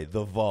give it away?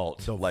 The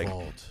Vault, the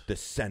Vault, the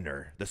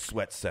Center, the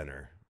Sweat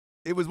Center.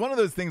 It was one of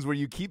those things where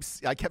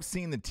I kept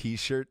seeing the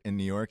T-shirt in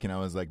New York, and I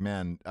was like,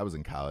 man, I was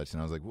in college, and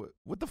I was like,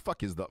 what the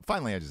fuck is the?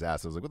 Finally, I just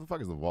asked. I was like, what the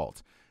fuck is the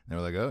Vault? And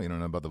they were like, oh, you don't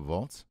know about the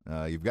Vault?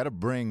 You've got to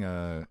bring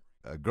a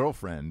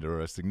girlfriend or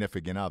a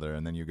significant other,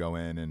 and then you go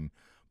in and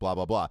blah,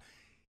 blah, blah.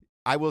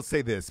 I will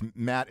say this.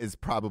 Matt is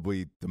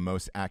probably the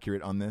most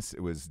accurate on this.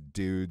 It was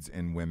dudes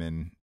and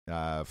women,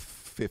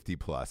 50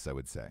 plus, I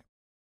would say.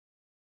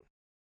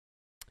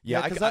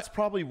 Yeah, because that's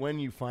probably when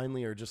you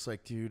finally are just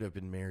like, dude, I've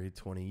been married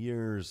 20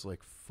 years.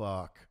 Like,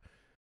 fuck,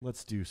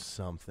 let's do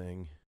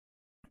something.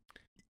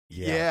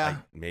 Yeah.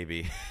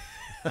 Maybe.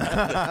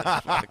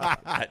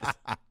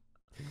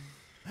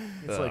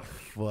 It's like,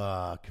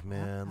 fuck,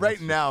 man.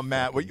 Right now,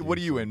 Matt, what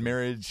are you in?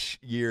 Marriage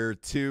year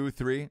 2,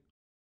 3?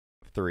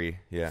 3,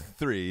 yeah.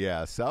 3,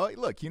 yeah. So,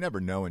 look, you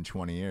never know in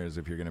 20 years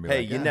if you're going to be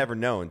Hey, you never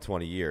know in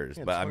 20 years.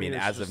 Yeah, but, I mean,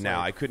 as of now,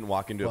 like, I couldn't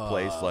walk into a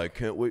place like,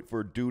 can't wait for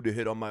a dude to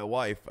hit on my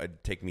wife.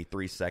 It'd take me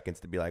 3 seconds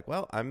to be like,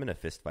 well, I'm going to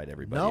fist fight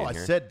everybody. No, in I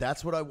here. said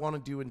that's what I want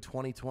to do in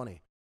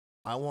 2020.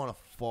 I want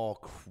to fall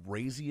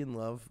crazy in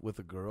love with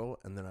a girl,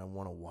 and then I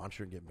want to watch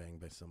her get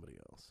banged by somebody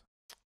else.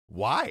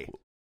 Why?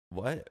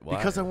 What? Why?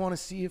 Because I want to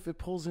see if it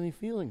pulls any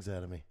feelings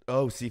out of me.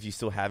 Oh, see if you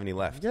still have any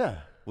left. Yeah.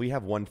 We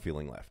have one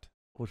feeling left.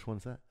 Which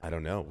one's that? I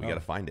don't know. We got to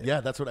find it. Yeah,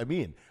 that's what I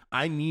mean.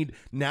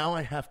 Now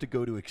I have to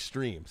go to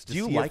extremes. To Do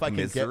you see like if I can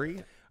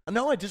misery?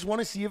 No, I just want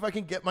to see if I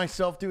can get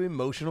myself to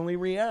emotionally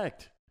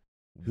react.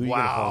 Who you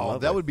gonna fall in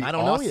love that with? would be I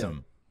don't know awesome.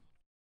 yet.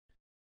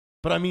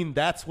 But I mean,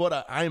 that's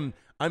what I'm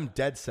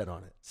dead set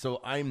on it.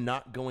 So I'm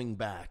not going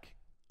back.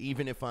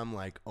 Even if I'm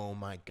like, oh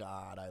my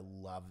God, I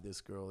love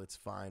this girl. It's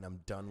fine. I'm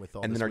done with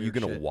all this. And then are you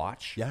going to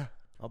watch? Yeah,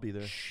 I'll be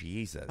there.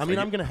 Jesus. I mean,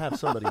 I'm going to have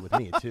somebody with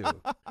me too.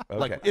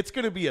 Like, it's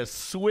going to be a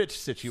switch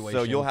situation.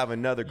 So you'll have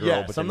another girl,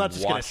 yes, but I'm not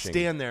just going to watching.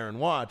 stand there and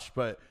watch,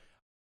 but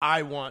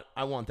I want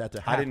that to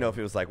happen. I didn't know if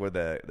it was like with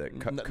the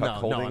cuck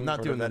holding. No, I'm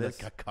not doing that.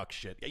 the cuck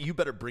shit. You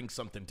better bring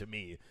something to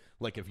me,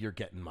 like if you're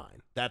getting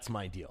mine. That's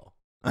my deal.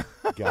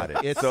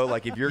 Got it. So,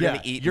 like, if you're going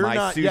to eat my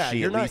sushi,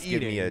 you're at least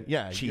give me a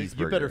cheeseburger.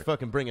 You better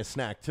fucking bring a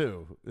snack,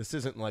 too. This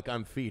isn't like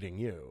I'm feeding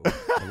you.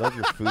 I love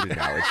your food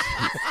analogies.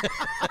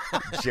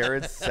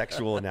 Jared's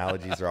sexual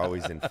analogies are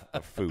always in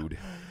food.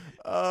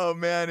 Oh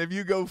man, if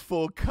you go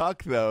full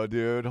cuck though,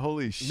 dude,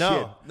 holy shit.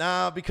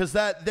 No, because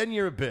then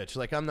you're a bitch.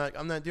 Like I'm not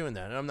doing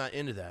that. I'm not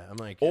into that. I'm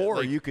like, Or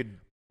like, you could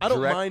I don't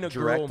direct, mind a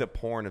direct girl. a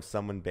porn of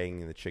someone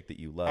banging the chick that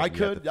you love. I and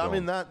you have could. to I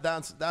mean film.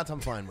 that's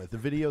I'm fine with. The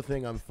video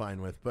thing I'm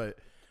fine with, but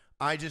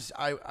I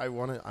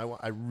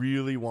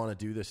really want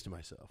to do this to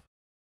myself.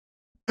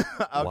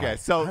 Okay,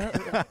 so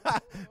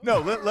no,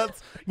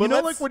 let's. You know,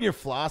 let's- like when you're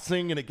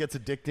flossing and it gets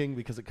addicting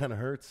because it kind of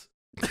hurts.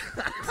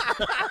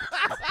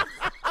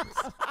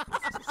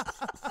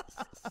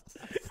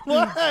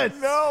 What?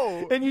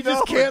 No, And you no,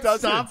 just it can't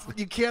doesn't. stop.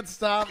 You can't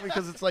stop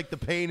because it's like the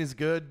pain is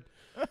good.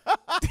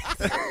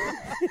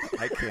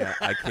 I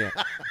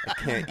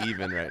can't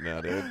even right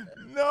now, dude.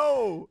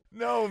 No,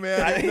 man,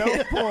 at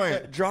no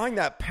point. Drawing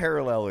that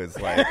parallel is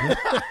like,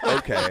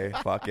 okay,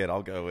 fuck it,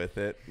 I'll go with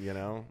it. You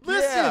know.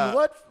 Listen, Yeah.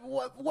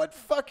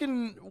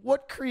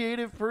 what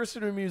creative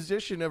person or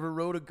musician ever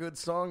wrote a good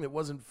song that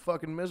wasn't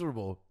fucking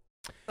miserable?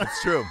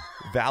 That's true.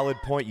 Valid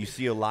point. You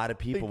see a lot of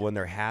people when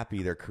they're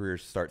happy, their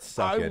careers start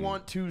sucking. I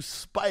want to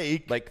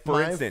spike, Like, for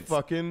my instance,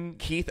 fucking.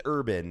 Keith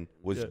Urban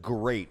was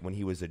great when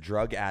he was a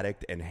drug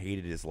addict and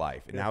hated his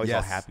life. And now he's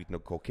all Yes. happy with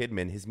Nicole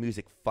Kidman. His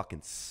music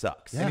fucking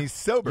sucks. And he's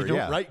sober. You don't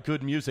yeah. write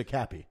good music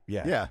happy.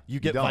 Yeah.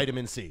 You get don't.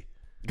 vitamin C.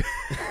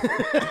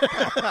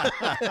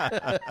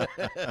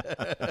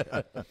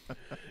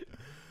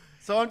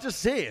 So I'm just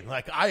saying,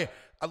 like I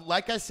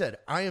said,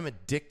 I am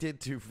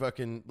addicted to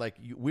fucking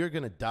we're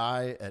gonna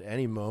die at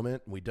any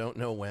moment. We don't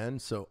know when,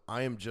 so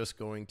I am just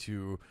going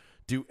to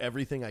do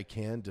everything I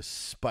can to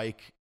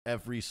spike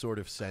every sort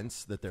of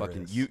sense that there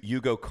Fucking is.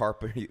 you go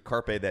carpe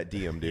that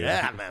diem, dude.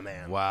 Yeah, my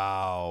man.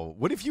 Wow.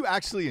 What if you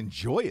actually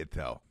enjoy it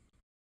though?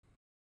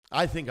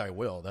 I think I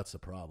will. That's the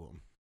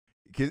problem.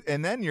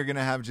 And then you're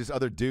gonna have just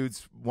other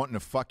dudes wanting to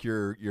fuck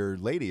your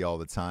lady all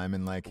the time,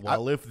 and like,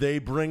 Well, if they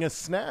bring a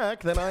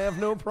snack, then I have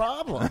no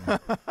problem.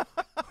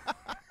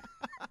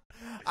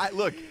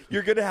 look,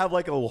 You're gonna have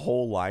like a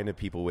whole line of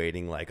people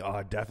waiting, like, oh,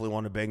 I definitely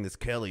want to bang this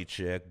Kelly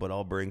chick, but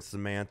I'll bring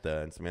Samantha.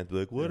 And Samantha be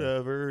like,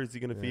 whatever. Is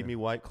he gonna feed me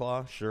White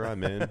Claw? Sure,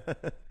 I'm in.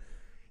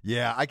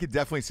 yeah, I could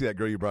definitely see that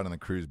girl you brought on the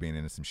cruise being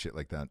into some shit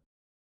like that.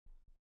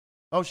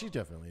 Oh, she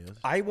definitely is.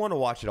 I want to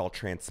watch it all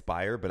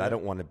transpire, but I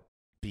don't want to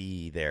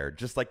be there.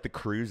 Just like the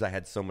cruise, I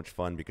had so much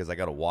fun because I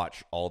got to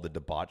watch all the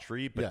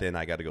debauchery, but then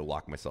I got to go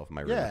lock myself in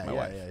my room with my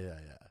wife. Yeah.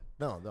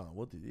 No,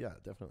 we'll do. Yeah,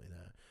 definitely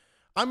that.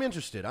 I'm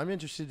interested. I'm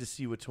interested to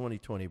see what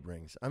 2020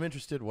 brings. I'm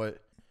interested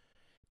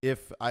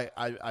if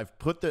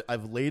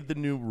I've laid the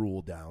new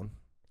rule down,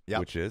 Yep.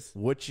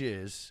 Which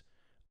is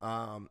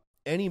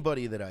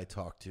anybody that I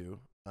talk to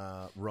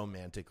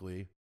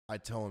romantically, I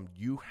tell them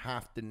you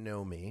have to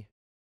know me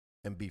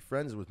and be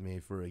friends with me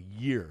for a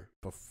year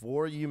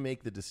before you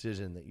make the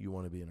decision that you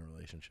want to be in a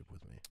relationship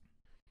with me.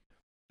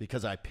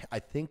 Because I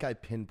think I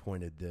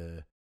pinpointed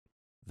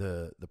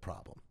the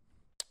problem.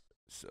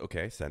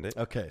 okay, send it.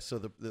 Okay, so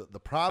the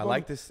problem I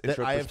like this that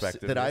intro I have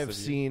perspective of you.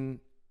 seen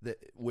that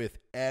with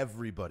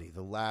everybody,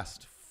 the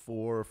last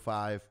 4 or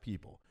 5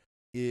 people,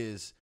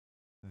 is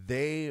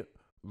they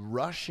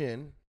rush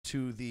in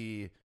to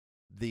they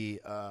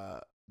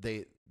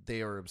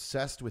are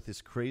obsessed with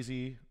this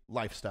crazy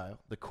lifestyle,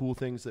 the cool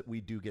things that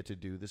we do get to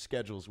do, the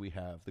schedules we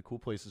have, the cool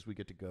places we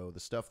get to go, the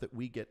stuff that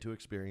we get to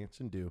experience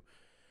and do.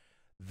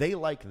 They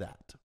like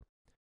that.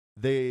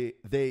 They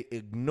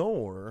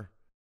ignore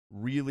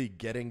really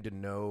getting to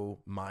know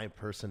my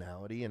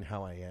personality and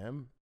how I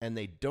am, and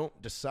they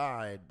don't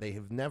decide. They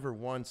have never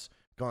once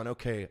gone,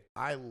 okay,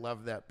 I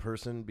love that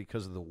person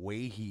because of the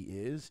way he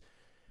is,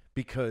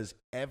 because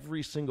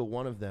every single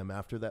one of them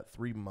after that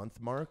 3-month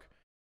mark,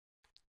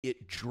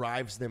 it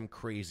drives them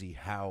crazy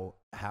how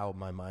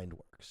my mind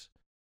works.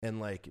 And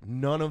like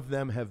none of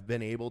them have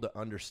been able to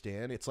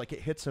understand. It's like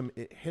it hits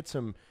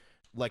them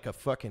like a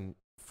fucking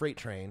freight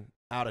train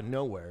out of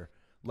nowhere.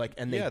 Like,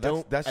 and they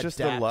don't. That's just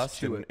the adapt lust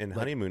to it. and Like,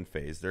 honeymoon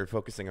phase. They're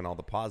focusing on all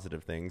the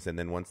positive things, and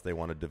then once they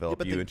want to develop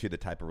but you they- into the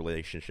type of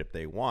relationship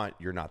they want,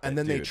 you're not. That and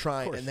then dude. they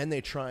try, Of course. and then they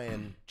try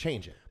and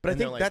change it. But I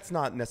And they're think like, that's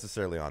not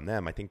necessarily on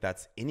them. I think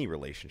that's any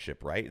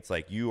relationship, right? It's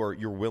like you're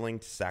willing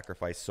to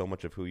sacrifice so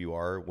much of who you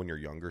are when you're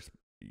younger,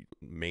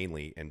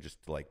 mainly, and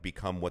just like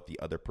become what the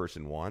other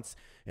person wants.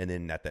 And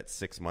then at that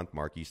 6-month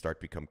mark, you start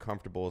to become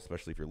comfortable,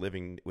 especially if you're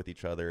living with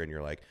each other, and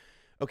you're like,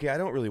 okay, I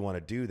don't really want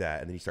to do that.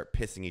 And then you start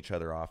pissing each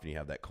other off, and you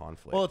have that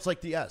conflict. Well, it's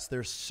like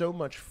there's so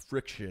much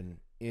friction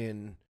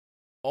in.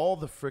 All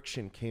the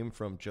friction came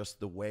from just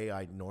the way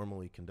I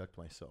normally conduct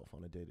myself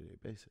on a day-to-day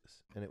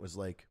basis. And it was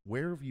like,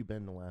 where have you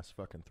been the last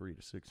fucking 3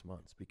 to 6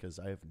 months? Because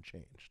I haven't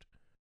changed.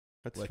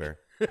 That's like- fair.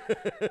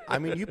 I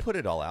mean, you put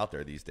it all out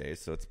there these days,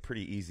 so it's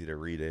pretty easy to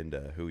read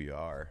into who you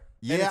are.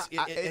 Yeah,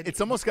 it's- it's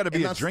almost got to be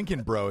and a that's-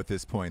 drinking bro at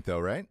this point, though,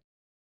 right?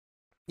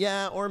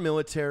 Yeah, or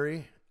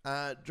military.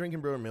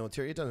 Drinking bro or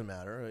military, it doesn't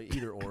matter.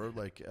 Either or.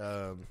 Like,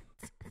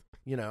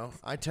 you know,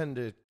 I tend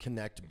to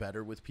connect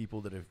better with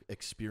people that have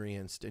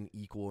experienced an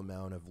equal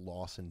amount of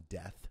loss and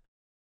death.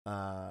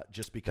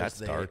 Just because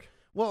That's dark.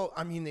 Well,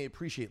 I mean, they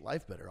appreciate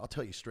life better. I'll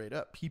tell you straight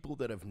up. People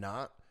that have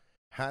not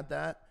had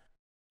that,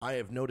 I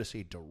have noticed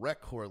a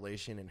direct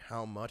correlation in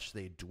how much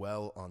they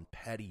dwell on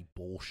petty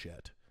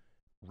bullshit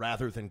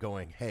rather than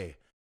going, hey,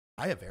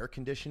 I have air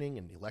conditioning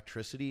and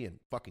electricity and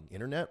fucking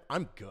internet.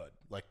 I'm good.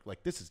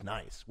 Like this is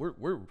nice.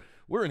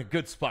 We're in a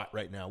good spot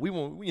right now. We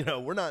won't,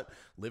 we're not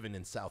living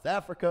in South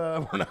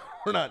Africa.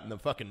 We're not in the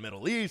fucking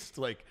Middle East.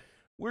 Like,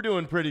 we're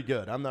doing pretty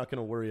good. I'm not going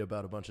to worry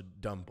about a bunch of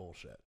dumb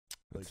bullshit.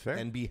 That's fair.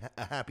 And be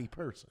a happy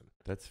person.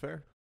 That's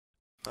fair.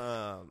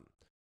 But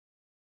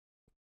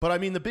I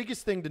mean, the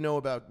biggest thing to know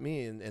about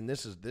me, and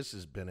this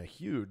has been a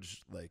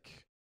huge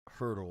like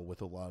hurdle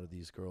with a lot of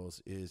these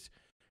girls, is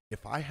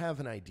if I have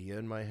an idea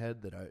in my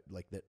head that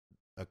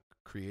a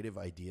creative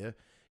idea,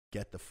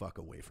 get the fuck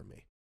away from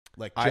me.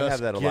 Like, I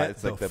have that a lot.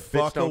 It's like the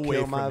bitch don't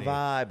kill my me.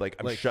 vibe. Like,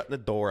 I'm shutting the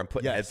door. I'm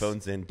putting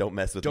headphones in. Don't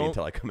mess with me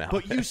until I come out.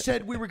 But you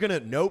said we were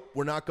gonna. Nope,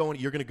 we're not going.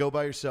 You're gonna go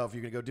by yourself.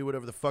 You're gonna go do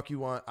whatever the fuck you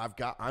want.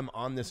 I'm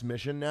on this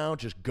mission now.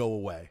 Just go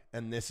away.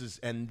 And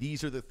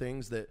these are the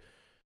things that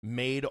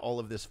made all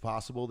of this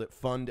possible, that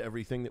fund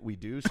everything that we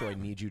do. So I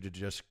need you to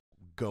just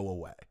go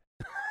away.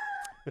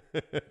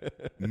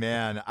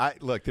 Man,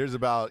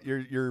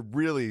 you're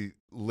really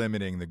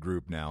limiting the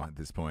group now at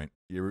this point.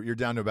 You're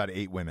down to about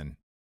 8 women.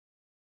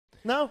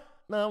 No.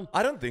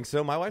 I don't think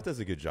so. My wife does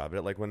a good job at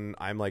it. Like, when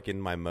I'm like in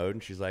my mode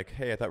and she's like,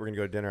 hey, I thought we were going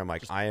to go to dinner. I'm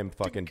like, I am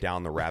fucking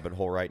down the rabbit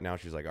hole right now.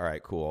 She's like, all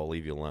right, cool. I'll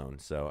leave you alone.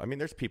 So, I mean,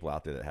 there's people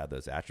out there that have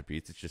those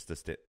attributes. It's just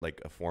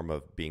like a form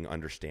of being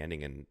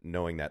understanding and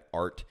knowing that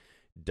art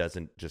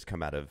doesn't just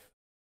come out of,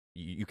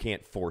 you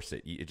can't force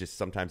it. It just,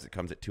 sometimes it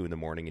comes at 2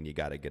 a.m. and you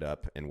got to get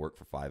up and work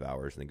for 5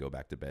 hours and then go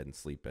back to bed and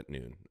sleep at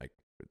noon. Like,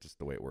 it's just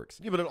the way it works.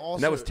 Yeah, but it also,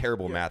 and that was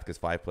terrible math, because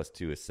 5 +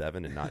 2 is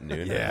 7 and not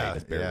noon.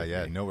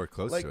 Yeah. Nowhere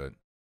close to it.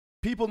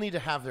 People need to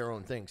have their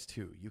own things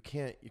too. You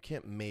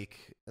can't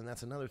make, and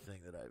that's another thing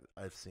that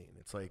I've seen.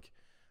 It's like,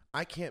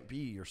 I can't be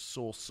your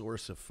sole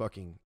source of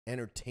fucking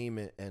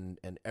entertainment and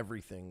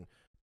everything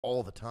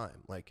all the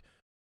time. Like,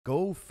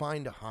 go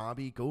find a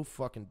hobby. Go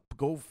fucking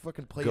play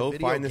a video Go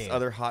find game. this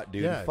other hot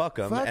dude. And fuck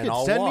him, Fuck and it,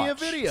 I'll send watch. me a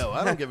video.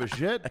 I don't give a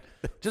shit.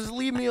 Just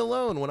leave me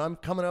alone when I'm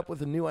coming up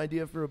with a new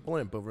idea for a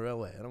blimp over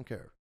LA. I don't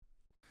care.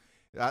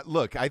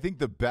 Look, I think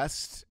the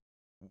best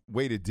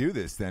way to do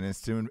this then is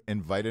to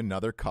invite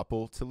another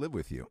couple to live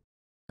with you,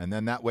 and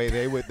then that way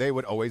they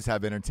would always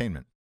have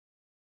entertainment.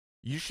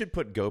 You should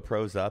put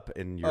GoPros up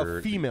in your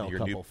A female your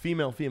couple,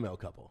 female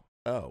couple.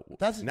 Oh,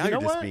 That's now you you're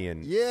know just what?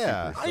 being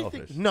Yeah. super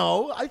selfish.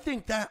 I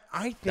think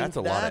that's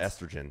a lot of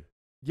estrogen.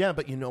 Yeah,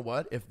 but you know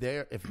what? If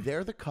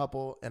they're the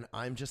couple and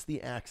I'm just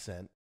the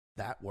accent,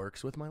 that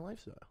works with my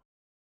lifestyle.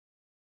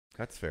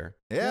 That's fair.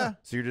 Yeah.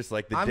 So you're just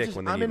like the dick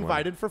when they I'm need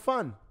invited for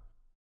fun.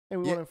 Hey,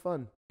 we Yeah. want to have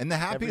fun. And the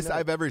happiest night.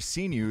 I've ever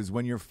seen you is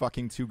when you're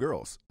fucking 2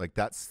 girls. Like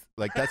that's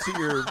what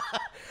you're.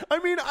 I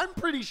mean, I'm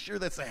pretty sure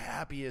that's the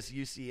happiest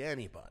you see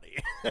anybody.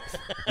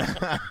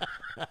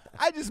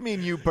 I just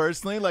mean you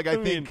personally. Like I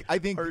think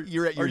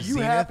you're at your. Are you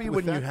zenith happy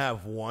with when you that.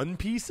 have one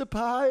piece of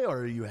pie, or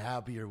are you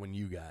happier when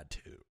you got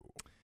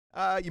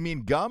 2? You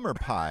mean gum or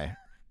pie?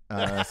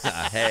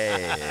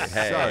 Hey,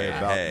 Sorry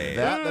about that.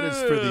 That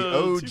is for the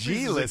Two OG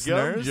pieces of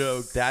listeners. gum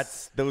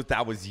joke.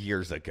 That was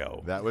years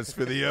ago. That was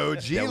for the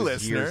OG That was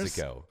listeners. years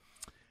ago.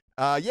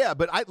 Yeah,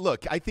 but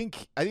I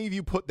think if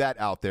you put that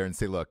out there and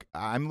say, look,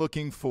 I'm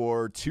looking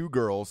for 2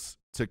 girls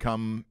to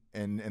come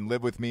and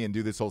live with me and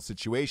do this whole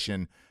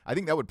situation, I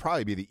think that would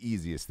probably be the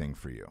easiest thing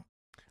for you.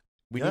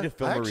 We Yeah, need to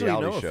film I a actually know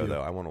reality a show, few.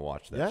 though. I want to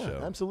watch that Yeah,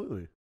 show.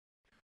 absolutely.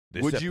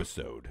 This Would you-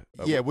 episode.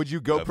 Would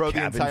you GoPro the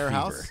Cabin entire Fever.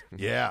 house?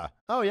 Yeah.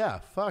 Oh yeah,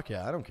 fuck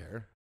yeah, I don't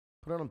care.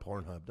 Put it on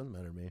Pornhub. Doesn't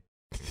matter to me.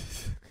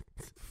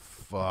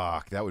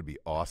 Fuck, that would be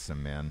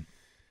awesome, man.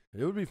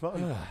 It would be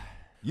fun.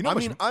 You know, I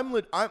mean,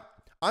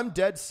 I'm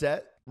dead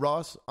set,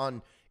 Ross.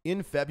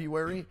 In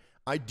February,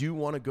 I do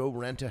want to go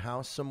rent a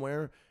house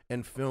somewhere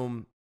and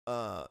film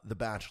The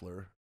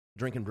Bachelor,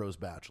 Drinkin' Bros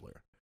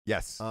Bachelor.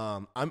 yes.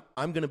 I'm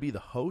gonna be the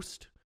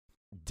host.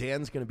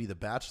 Dan's gonna be the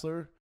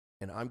Bachelor,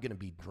 and I'm gonna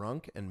be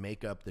drunk and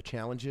make up the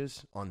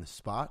challenges on the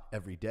spot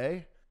every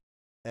day,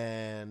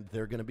 and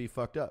they're gonna be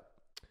fucked up.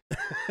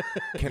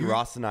 Can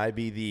Ross and I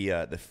be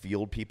the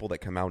field people that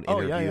come out and Oh,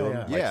 interview yeah, yeah, him? yeah.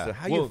 Like, Yeah. so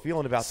how Well, you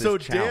feeling about So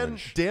this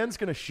challenge? Dan's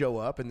gonna show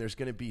up, and there's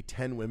gonna be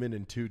 10 women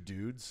and 2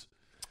 dudes.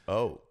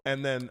 Oh.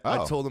 And then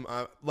Oh. I told him,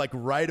 like,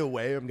 right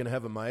away, I'm going to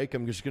have a mic.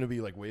 I'm just going to be,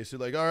 like, wasted.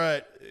 Like, all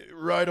right,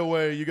 right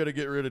away, you got to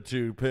get rid of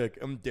 2. Pick.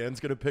 Dan's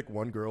going to pick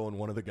one girl and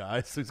one of the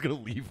guys, so he's going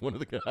to leave one of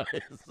the guys.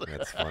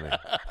 That's funny.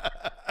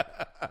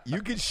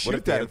 you could What shoot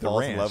if that Dan at the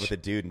falls ranch. in love with a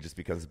dude and just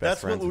becomes best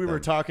That's friends what we with were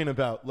them? talking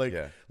about. Like,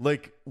 Yeah.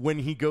 like when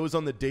he goes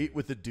on the date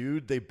with the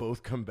dude, they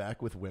both come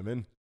back with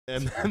women.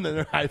 And then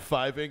they're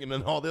high-fiving, and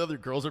then all the other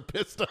girls are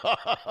pissed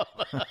off.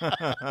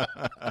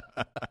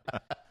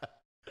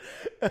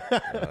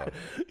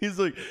 He's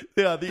like,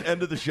 yeah, at the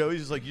end of the show,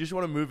 he's just like, you just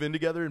want to move in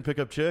together and pick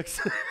up chicks?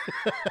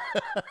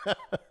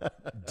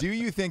 Do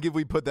you think if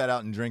we put that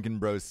out in Drinkin'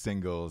 Bros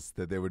singles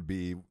that there would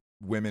be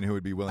women who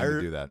would be willing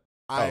to do that?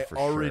 I for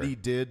already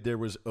sure. did. There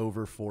was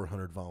over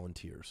 400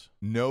 volunteers.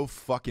 No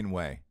fucking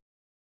way.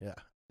 Yeah,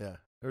 yeah.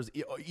 There was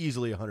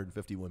easily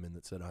 150 women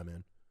that said I'm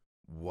in.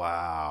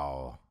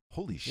 Wow.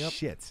 Holy Yep.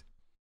 shit.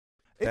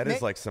 That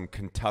is like some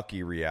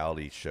Kentucky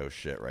reality show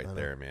shit right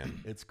there,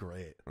 man. It's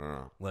great.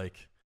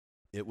 Like,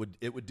 it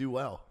would do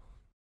well.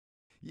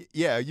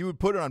 Yeah, you would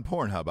put it on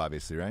Pornhub,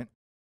 obviously, right?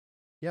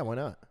 Yeah, why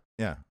not?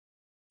 Yeah.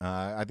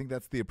 I think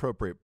that's the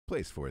appropriate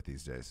place for it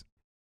these days.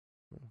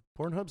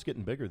 Pornhub's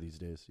getting bigger these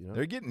days, you know?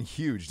 They're getting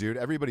huge, dude.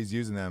 Everybody's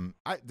using them.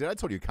 I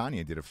told you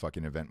Kanye did a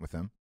fucking event with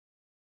them.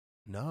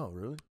 No,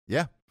 really?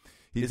 Yeah.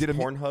 Is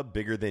Pornhub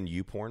bigger than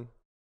YouPorn?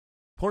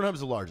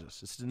 Pornhub's the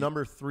largest. It's the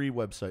number 3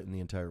 website in the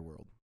entire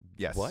world.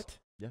 Yes. What?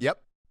 Yes.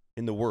 Yep.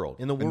 In the world.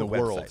 In the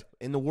world. Website.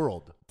 In the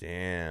world.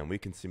 Damn, we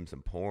consume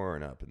some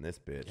porn up in this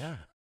bitch. Yeah.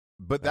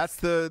 But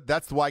that's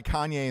why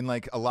Kanye and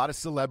like a lot of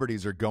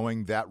celebrities are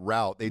going that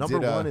route. Number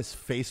 1 is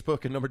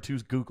Facebook and number 2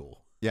 is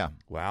Google. Yeah.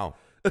 Wow.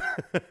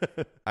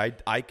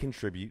 I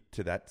contribute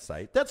to that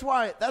site. That's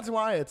why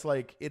it's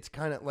like, it's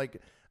kind of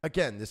like,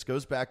 again, this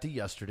goes back to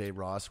yesterday,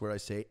 Ross, where I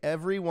say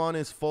everyone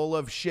is full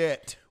of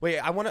shit. Wait,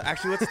 I want to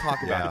actually let's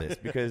talk about this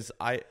because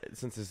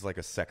since this is like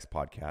a sex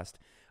podcast,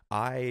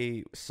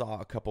 I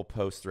saw a couple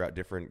posts throughout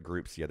different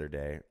groups the other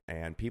day,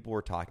 and people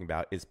were talking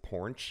about, is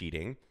porn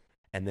cheating?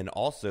 And then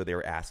also they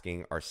were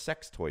asking, are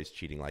sex toys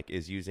cheating? Like,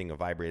 is using a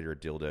vibrator or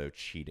dildo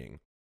cheating?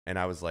 And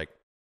I was like,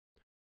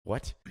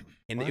 what?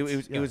 And What?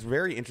 it was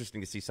very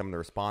interesting to see some of the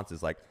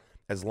responses, like,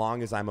 as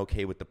long as I'm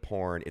okay with the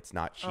porn, it's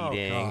not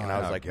cheating. God. And I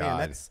was Oh, like, God.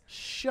 man, that's...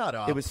 Shut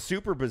up. It was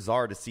super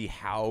bizarre to see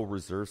how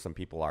reserved some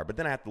people are. But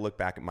then I have to look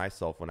back at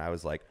myself when I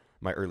was like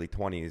my early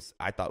 20s.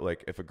 I thought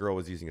like if a girl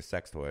was using a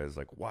sex toy, I was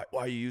like, why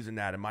are you using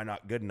that? Am I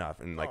not good enough?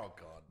 And like, oh,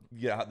 God.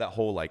 yeah, that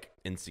whole like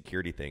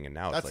insecurity thing. And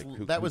now That's, it's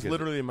like, that was gives a-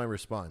 literally my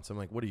response. I'm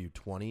like, what are you,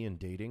 20 and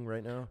dating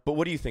right now? But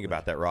what do you think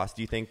about that, Ross?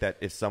 Do you think that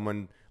if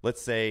someone,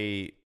 let's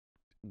say,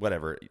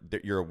 whatever,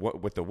 that you're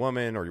with a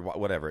woman or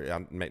whatever,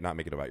 I'm not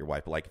make it about your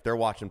wife, but like if they're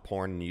watching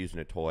porn and using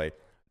a toy,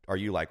 are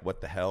you like,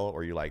 what the hell? Or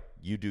are you like,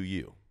 you do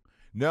you?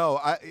 No,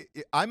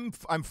 I'm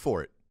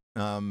for it.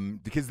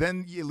 Because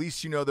then at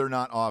least you know they're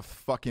not off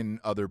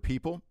fucking other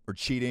people or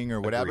cheating or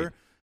whatever. Agreed.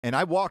 And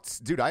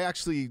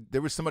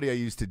there was somebody I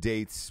used to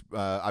date,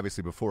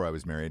 obviously before I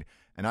was married,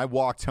 and I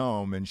walked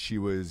home and she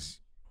was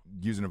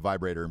using a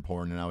vibrator in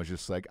porn, and I was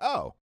just like,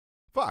 oh,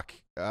 fuck.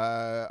 All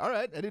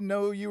right, I didn't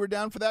know you were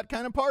down for that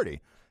kind of party.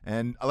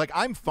 And like,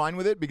 I'm fine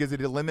with it because it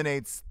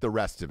eliminates the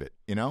rest of it,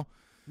 you know?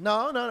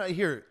 No.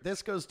 Here,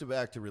 this goes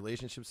back to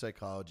relationship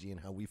psychology and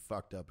how we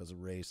fucked up as a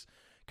race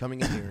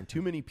coming in here. And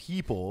too many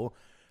people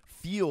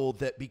feel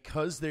that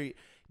because they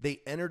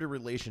entered a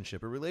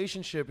relationship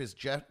is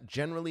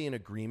generally an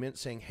agreement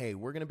saying, hey,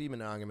 we're going to be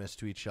monogamous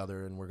to each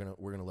other and we're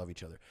going to love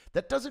each other.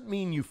 That doesn't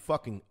mean you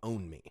fucking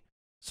own me.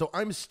 So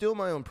I'm still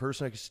my own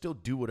person. I can still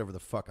do whatever the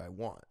fuck I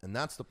want. And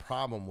that's the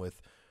problem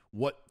with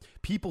what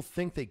people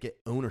think they get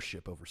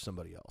ownership over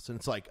somebody else. And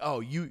it's like, oh,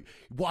 you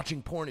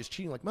watching porn is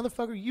cheating. Like,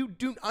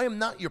 motherfucker, I am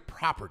not your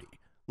property.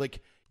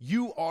 Like,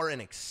 you are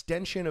an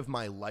extension of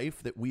my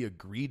life that we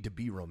agreed to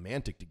be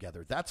romantic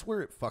together. That's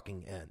where it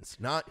fucking ends.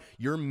 Not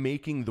you're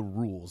making the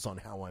rules on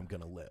how I'm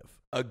going to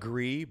live.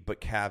 Agree, but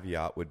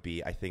caveat would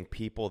be, I think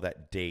people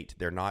that date,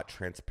 they're not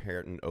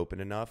transparent and open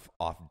enough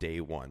off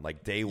day one.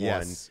 Like day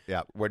Yes, one,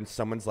 yeah. when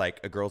someone's like,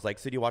 a girl's like,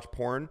 so do you watch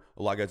porn?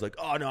 A lot of guys are like,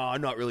 oh no, I'm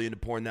not really into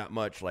porn that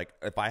much. Like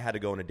if I had to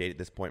go on a date at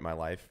this point in my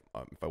life,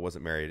 if I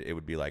wasn't married, it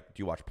would be like,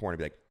 do you watch porn? I'd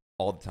be like,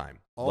 all the time.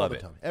 All Love the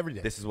it. time. Every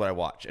day. This is what I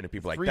watch. And if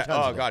people are 3 like, times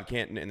a oh day. God,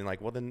 can't. And then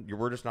like, well, then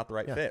we're just not the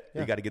right fit.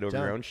 yeah. You got to get over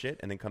your Done. own shit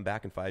and then come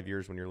back in 5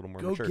 years when you're a little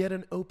more Go mature. get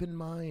an open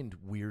mind,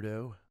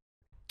 weirdo.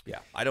 Yeah.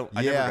 I never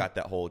got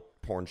that whole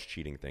porn's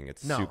cheating thing.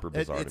 It's No, super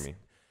bizarre to me.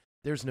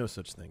 There's no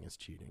such thing as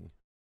cheating.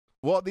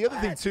 Well, the other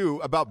thing too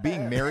about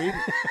being married,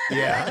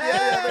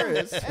 there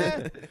is.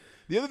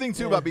 The other thing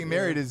too about being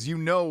married is you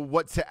know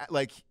what to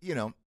like. You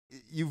know,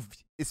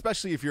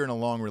 especially if you're in a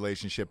long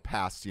relationship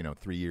past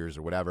 3 years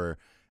or whatever.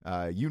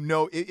 You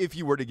know, if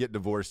you were to get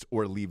divorced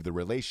or leave the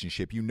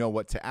relationship, you know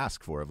what to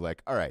ask for. Of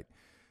like, all right,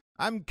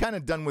 I'm kind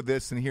of done with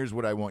this, and here's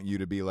what I want you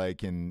to be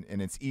like, and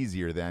it's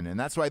easier then, and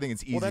that's why I think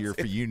it's easier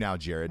for you now,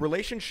 Jared.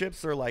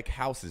 Relationships are like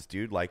houses,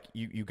 dude. Like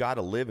you got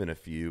to live in a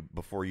few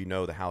before you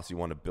know the house you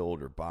want to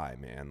build or buy,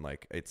 man.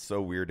 Like it's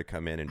so weird to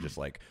come in and just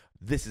like,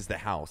 this is the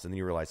house, and then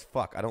you realize,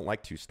 fuck, I don't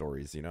like 2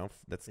 stories. You know,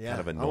 that's kind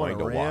of annoying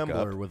to walk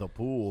Rambler up. with a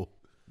pool.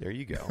 There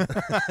you go.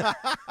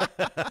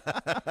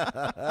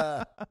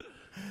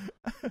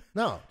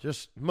 No,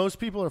 just most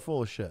people are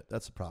full of shit.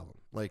 That's the problem.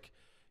 Like,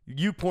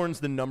 YouPorn's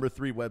the number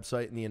 3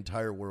 website in the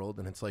entire world,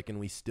 and it's like, and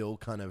we still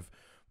kind of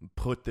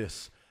put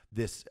this.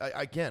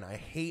 Again, I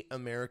hate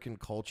American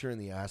culture and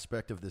the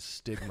aspect of this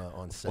stigma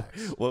on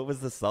sex. What was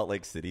the Salt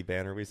Lake City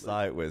banner we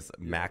saw? It was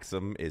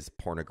Maxim is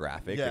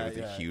pornographic. Yeah, it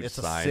was a huge it's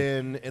sign. a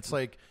sin. It's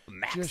like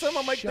Maxim.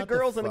 I'm like, the shut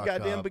girl's in a fuck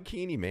goddamn up.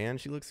 bikini, man.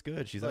 She looks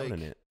good. She's Like,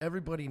 owning it.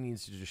 everybody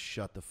needs to just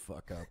shut the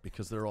fuck up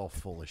because they're all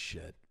full of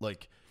shit.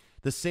 Like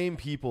the same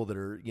people that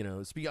are,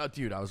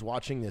 dude, I was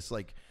watching this,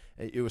 like,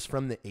 it was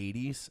from the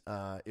 80s.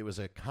 It was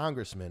a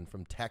congressman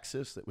from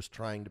Texas that was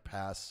trying to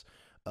pass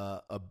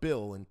a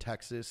bill in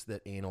Texas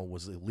that anal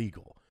was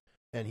illegal.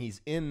 and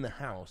he's in the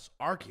house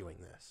arguing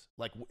this,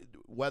 like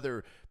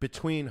whether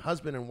between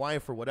husband and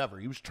wife or whatever.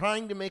 He was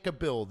trying to make a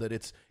bill that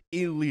it's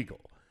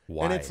illegal.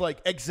 Why? And it's like,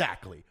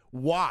 exactly.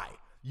 Why?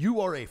 You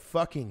are a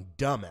fucking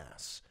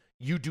dumbass.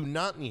 You do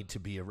not need to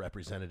be a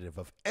representative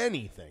of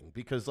anything,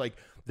 because like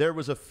there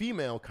was a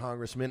female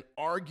congressman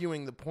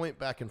arguing the point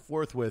back and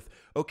forth with,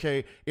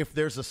 okay, if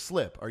there's a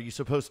slip, are you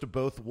supposed to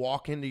both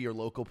walk into your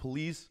local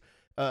police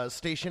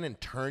station and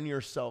turn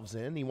yourselves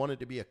in? He wanted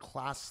to be a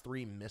class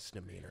 3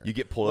 misdemeanor. You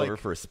get pulled Like, over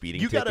for a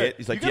speeding you ticket. gotta-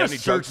 He's like, you "Do you have gotta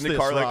any drugs in search the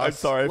car?" this, Like, "I'm Ross.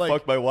 sorry, I Like,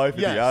 fucked my wife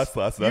in the ass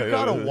last night." You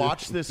gotta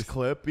watch this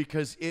clip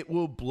because it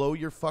will blow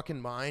your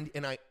fucking mind.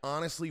 And I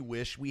honestly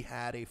wish we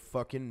had a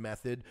fucking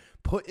method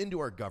put into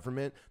our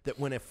government that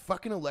when a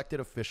fucking elected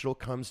official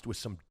comes with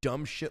some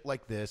dumb shit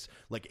like this,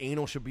 like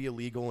anal should be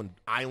illegal and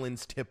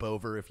islands tip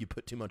over if you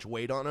put too much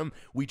weight on them,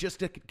 we just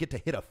get to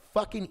hit a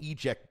fucking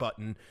eject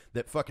button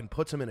that fucking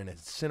puts them in an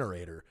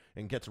incinerator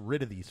and gets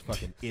rid of these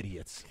fucking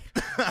idiots.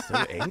 So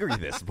angry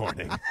this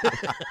morning.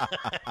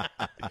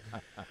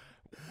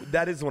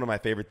 That is one of my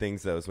favorite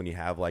things, though, is when you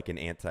have like an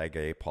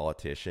anti-gay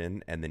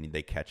politician and then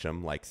they catch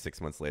him like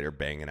 6 months later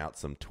banging out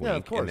some Yeah, of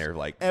twink course. and they're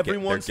like,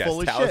 Everyone's their full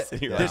of guest house, shit.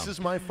 and you're This like,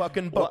 is my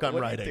fucking book I'm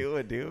what writing. Are you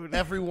doing, dude?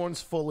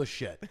 Everyone's full of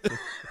shit.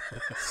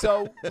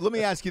 So let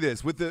me ask you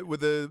this: with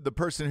the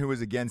person who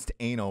was against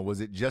anal, was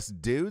it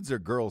just dudes or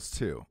girls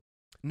too?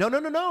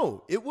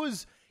 No.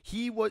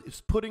 He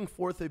was putting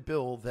forth a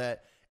bill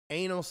that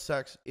anal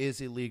sex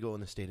is illegal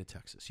in the state of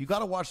Texas. You got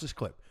to watch this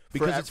clip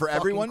because it's for fucking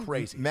everyone,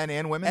 crazy. men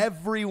and women.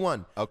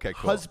 Everyone. Okay,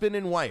 cool. Husband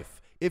and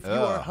wife. If you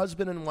are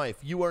husband and wife,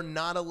 you are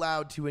not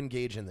allowed to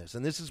engage in this.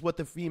 And this is what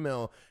the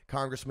female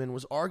congressman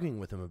was arguing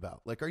with him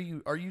about. Like, are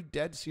you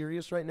dead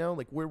serious right now?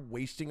 Like, we're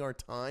wasting our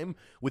time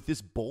with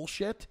this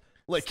bullshit?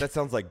 Like, That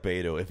sounds like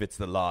Beto. If it's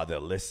the law,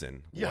 they'll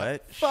listen. yeah,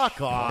 What?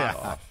 fuck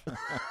off.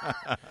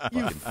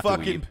 You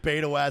fucking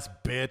Beto ass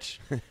bitch.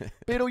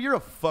 Beto, you're a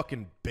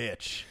fucking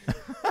bitch.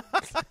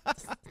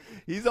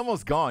 He's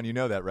almost gone. You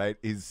know that, right?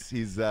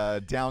 He's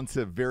down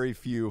to very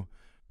few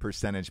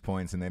percentage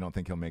points, and they don't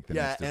think he'll make the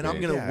Yeah, next and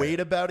I'm debate. gonna wait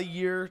about a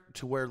year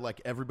to where like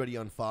everybody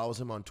unfollows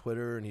him on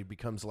Twitter and he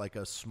becomes like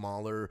a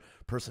smaller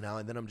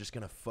personality. Then I'm just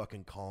gonna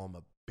fucking call him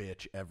a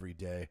bitch every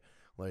day.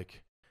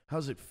 Like,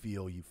 how's it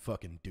feel, you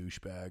fucking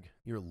douchebag?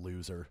 You're a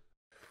loser.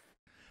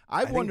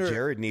 I think wonder.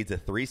 Jared needs a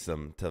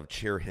threesome to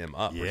cheer him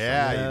up. or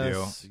Yeah, you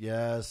Yes,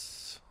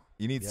 yes.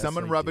 You need Yes,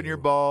 someone I rubbing do. your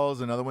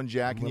balls, another one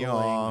jacking you little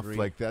off. angry.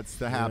 Like that's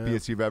the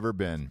happiest you've ever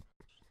been.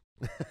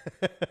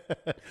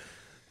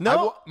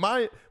 No,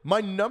 my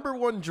number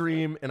one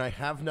dream, and I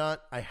have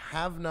not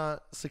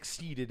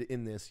succeeded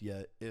in this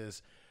yet,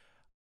 is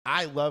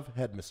I love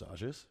head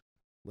massages.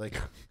 Like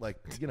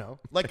you know,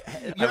 like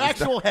your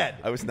actual head.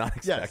 I was not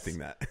expecting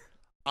that.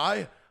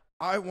 I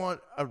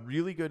want a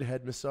really good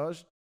head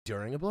massage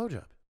during a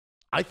blowjob.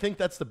 I think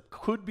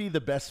could be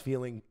the best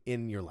feeling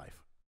in your life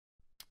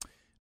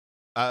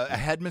A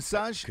head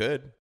massage?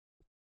 Could.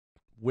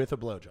 with a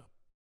blowjob.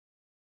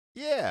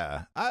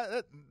 Yeah,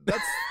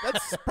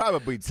 that's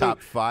probably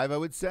top 5, I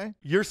would say.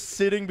 You're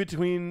sitting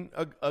between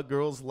a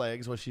girl's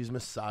legs while she's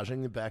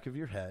massaging the back of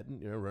your head, and,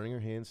 you know, running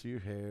her hands through your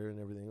hair and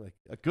everything. Like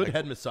a good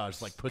head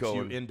massage, like puts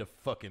you into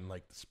fucking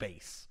like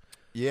space.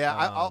 Yeah,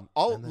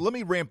 I'll and then- let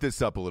me ramp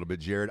this up a little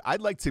bit, Jared.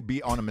 I'd like to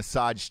be on a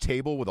massage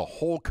table with a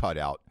hole cut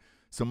out,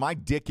 so my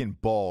dick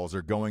and balls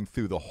are going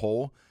through the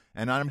hole,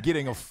 and I'm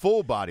getting a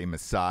full body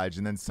massage,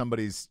 and then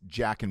somebody's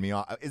jacking me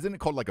off. Isn't it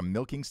called like a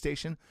milking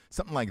station?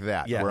 Something like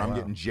that, Yeah. where I'm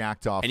getting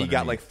jacked off. And you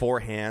got like underneath. 4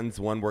 hands,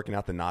 one working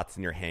out the knots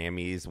in your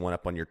hammies, one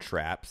up on your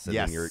traps, and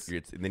Yes.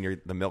 then you're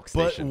the milk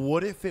But station.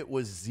 what if it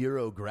was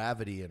zero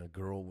gravity and a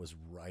girl was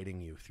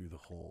riding you through the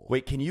hole?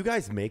 Wait, can you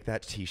guys make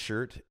that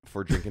T-shirt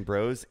for Drinkin'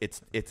 Bros?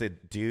 It's a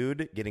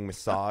dude getting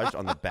massaged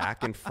on the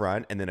back and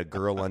front, and then a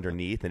girl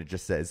underneath, and it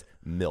just says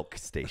 "Milk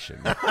Station."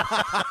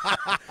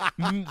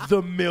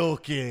 The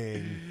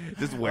milking.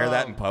 Just wear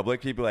that in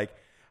public. People like,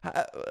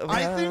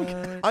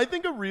 I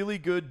think a really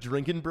good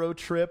Drinkin' Bro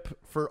trip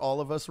for all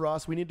of us,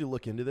 Ross, we need to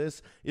look into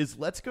this, is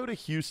let's go to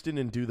Houston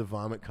and do the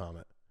vomit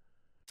comet.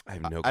 I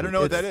have no. I don't clue.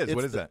 know what that It's is.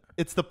 What is the- that?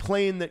 It's the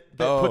plane that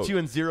Oh. puts you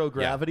in zero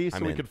gravity, so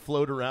I'm we in. could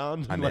float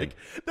around. I'm like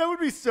that would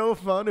be so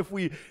fun if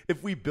we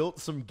built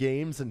some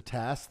games and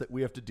tasks that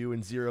we have to do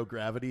in zero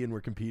gravity, and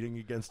we're competing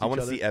against I each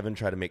want other. to see Evan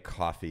try to make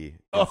coffee. in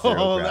Oh,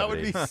 zero that would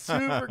gravity. be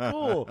super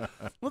cool.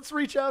 Let's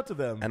reach out to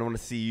them. And I want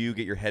to see you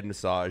get your head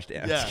massaged.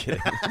 I'm just Yeah.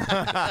 kidding.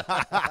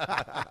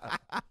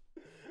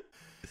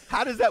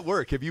 How does that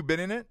work? Have you been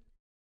in it?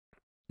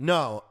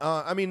 No,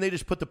 I mean, they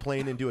just put the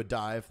plane into a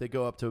dive. They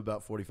go up to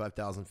about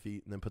 45,000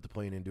 feet and then put the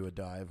plane into a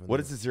dive. And What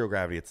then- is the zero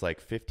gravity? It's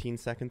like 15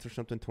 seconds or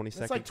something, 20 It's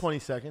seconds? like 20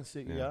 seconds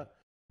that you Yeah. got. And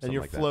Something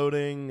you're like that.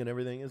 floating and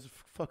everything. It's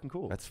fucking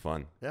cool. That's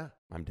fun. yeah.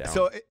 I'm down.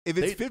 So if it's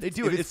They 50,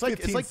 do it. if It's like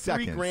 15 $3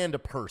 seconds, grand a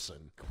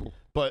person. Cool.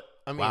 But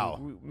I mean,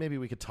 Wow. maybe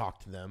we could talk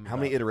to them. how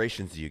many about-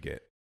 iterations do you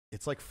get?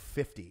 It's like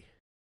 50.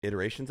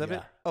 Iterations of it?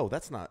 Yeah. Oh,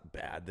 that's not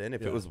bad then.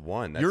 If Yeah. it was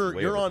one, that's You're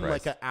way on overpriced.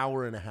 like an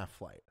hour and a half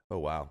flight. Oh,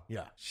 wow.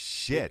 Yeah.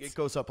 Shit. It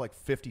goes up like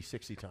 50,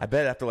 60 times. I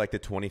bet after like the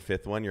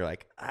 25th one, you're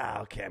like,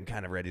 okay, I'm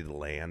kind of ready to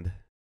land.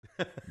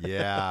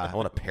 Yeah. I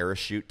want a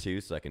parachute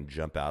too, so I can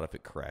jump out if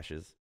it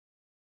crashes.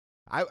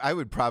 I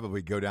would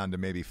probably go down to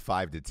maybe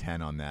 5 to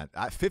 10 on that.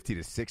 50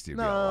 to 60 would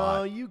be a No,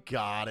 lot. you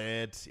got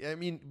it. I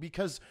mean,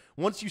 because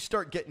once you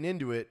start getting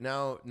into it,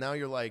 now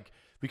you're like,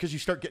 because you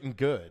start getting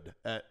good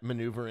at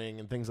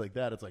maneuvering and things like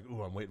that, it's like,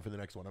 ooh, I'm waiting for the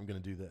next one. I'm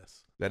going to do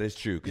this. That is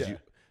true. Because Yeah.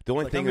 the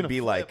only Like, thing I'm would gonna be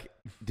flip. like,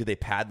 do they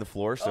pad the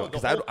floor? So Oh, the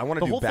because whole- I want to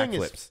the do whole thing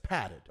is backflips.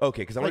 padded.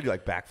 Okay, because I want to do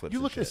like backflips. You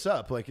and look shit. this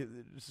up, like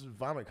this is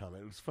Vomit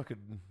Comet. It's fucking,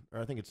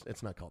 or I think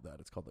it's not called that.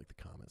 It's called like the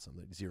Comet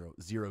something.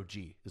 Zero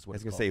G is what I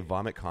was it's gonna called. say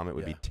Vomit Comet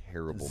would be Yeah.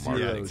 terrible Zero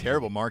marketing. G.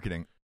 Terrible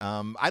marketing.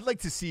 I'd like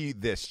to see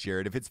this,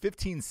 Jared. If it's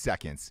 15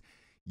 seconds,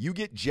 you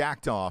get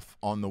jacked off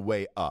on the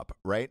way up,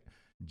 right?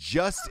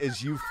 Just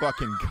as you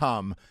fucking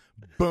come,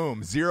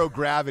 boom, zero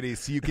gravity,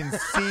 so you can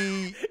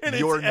see And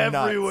your it's nuts.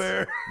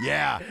 everywhere.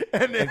 Yeah,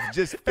 And it's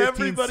just 15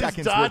 everybody's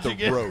seconds worth dodging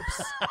of it.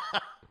 ropes.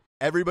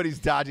 Everybody's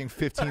dodging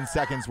 15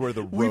 seconds worth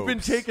of ropes. We've been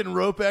taking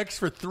Rope X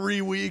for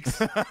 3 weeks.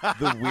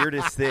 The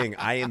weirdest thing,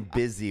 I am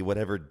busy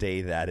whatever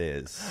day that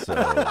is. So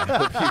I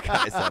hope you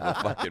guys have a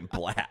fucking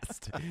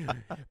blast.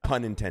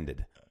 Pun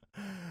intended.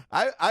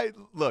 I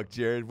look,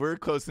 Jared. We're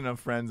close enough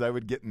friends. I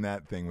would get in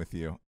that thing with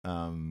you.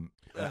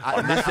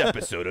 On this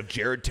episode of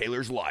Jared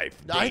Taylor's Life,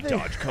 I they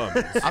think- dodge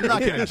Cummins. I'm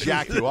not going to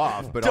jack you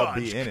off, but I'll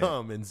be in it.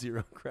 Come in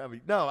zero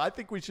gravity. No, I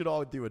think we should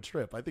all do a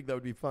trip. I think that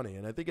would be funny.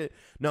 And I think it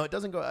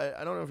doesn't go.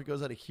 I don't know if it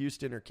goes out of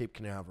Houston or Cape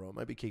Canaveral. It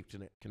might be Cape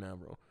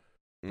Canaveral.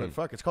 But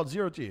fuck, it's called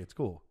Zero G. It's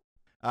cool.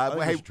 I think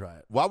we Hey, should try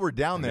it. while we're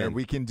down there, then-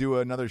 we can do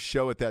another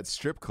show at that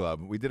strip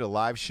club. We did a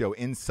live show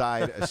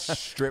inside a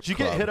strip Did you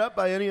club. get hit up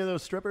by any of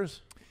those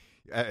strippers?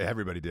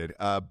 Everybody did.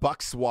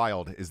 Bucks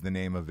Wild is the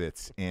name of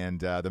it, and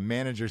the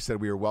manager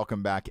said we were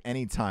welcome back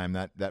anytime.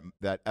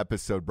 That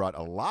episode brought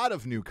a lot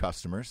of new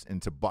customers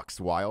into Bucks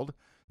Wild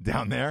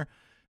down there,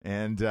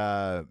 and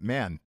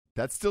man,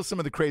 that's still some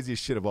of the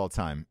craziest shit of all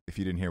time. If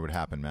you didn't hear what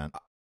happened, man.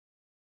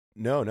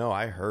 No,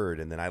 I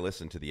heard, and then I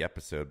listened to the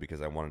episode because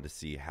I wanted to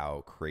see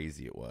how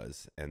crazy it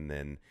was. And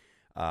then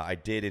I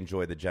did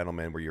enjoy the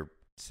gentleman where you're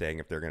saying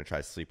if they're going to try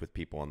to sleep with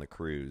people on the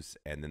cruise,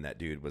 and then that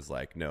dude was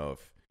like, no,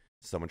 if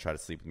someone tried to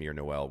sleep with me or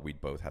Noel,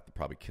 we'd both have to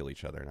probably kill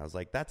each other. And I was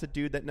like, that's a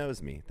dude that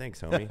knows me.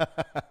 Thanks, homie.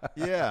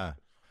 Yeah,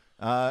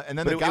 and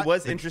then But it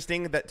was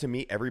interesting that to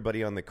meet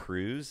everybody on the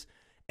cruise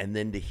and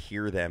then to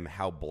hear them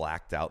how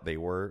blacked out they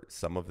were,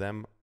 some of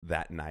them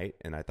that night.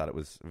 And I thought it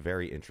was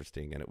very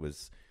interesting, and it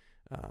was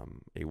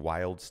a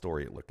wild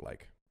story, it looked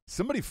like.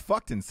 somebody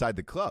fucked inside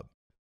the club.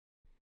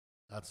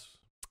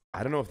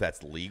 I don't know if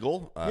that's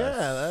legal.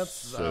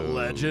 That's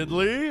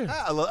allegedly.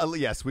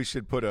 Yes, we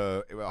should put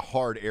a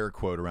hard air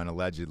quote around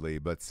allegedly,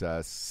 but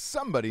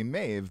somebody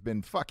may have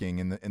been fucking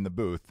in the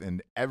booth,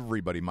 and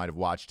everybody might have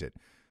watched it,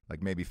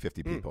 like maybe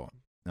 50 people.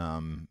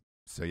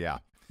 So yeah,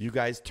 You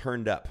guys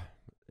turned up,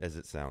 as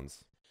it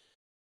sounds.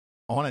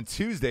 on a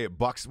Tuesday at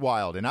Bucks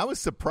Wild, and I was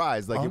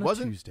surprised. Like On it a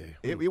wasn't Tuesday.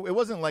 It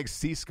wasn't like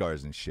sea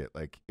scars and shit.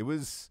 Like it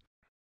was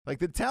like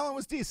the talent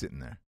was decent in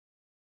there.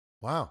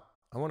 Wow.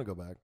 I want to go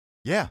back.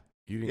 Yeah,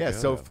 You didn't yeah. go.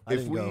 So I if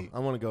didn't we go. I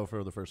want to go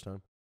for the first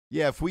time.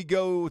 if we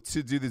go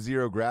to do the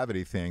zero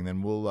gravity thing,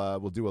 then we'll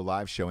do a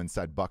live show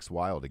inside Bucks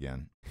Wild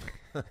again.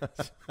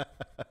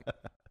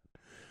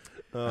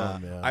 Oh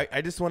man.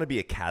 I just want to be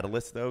a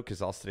catalyst, though,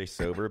 because I'll stay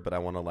sober, but I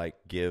want to, like,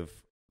 give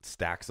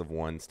stacks of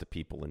ones to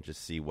people and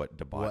just see what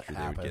debauchery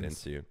they would get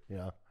happens. into.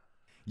 Yeah.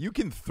 You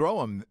can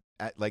throw them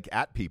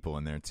at people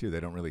in there too. They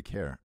don't really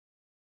care.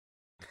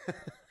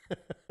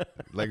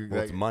 Well,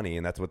 it's money,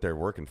 and that's what they're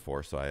working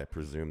for, so I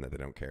presume that they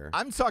don't care.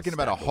 I'm talking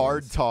about a Stack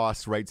hard ones.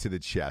 toss right to the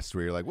chest,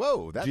 where you're like,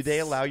 "Whoa!" That's... Do they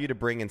allow you to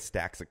bring in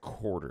stacks of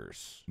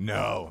quarters?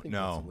 No, I think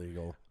no. that's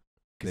illegal.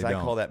 Because They I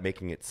don't. call that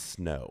making it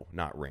snow,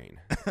 not rain.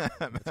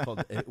 It's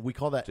called, we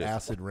call that Just-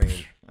 acid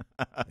rain.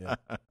 Yeah.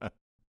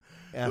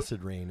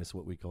 Acid rain is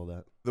what we call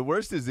that. The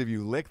worst is if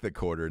you lick the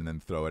quarter and then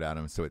throw it at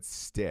them so it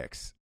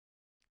sticks.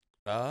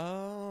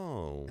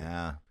 Oh.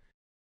 Yeah,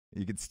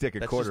 you could stick a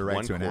That's quarter just right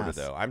one to an quarter, ass.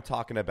 though. I'm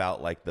talking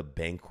about, like, the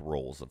bank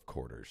rolls of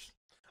quarters.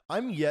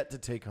 I'm yet to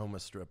take home a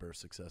stripper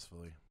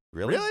successfully.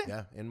 Really?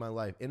 Yeah, in my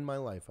life,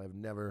 I've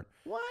never.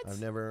 What? I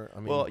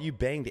mean, Well, you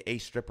banged a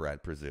stripper,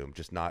 I'd presume,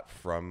 just not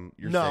from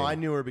your. no, I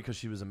knew her because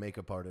she was a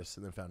makeup artist,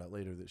 and then found out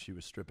later that she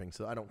was stripping.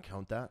 So I don't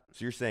count that.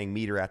 So you're saying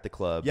meet her at the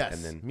club, Yes,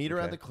 and then meet her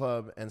at okay. the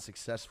club and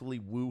successfully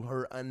woo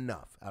her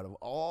enough out of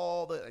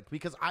all the,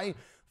 because I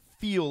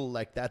feel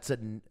like that's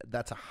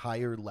a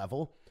higher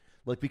level,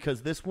 like,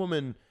 because this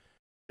woman,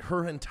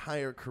 her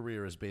entire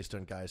career is based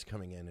on guys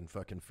coming in and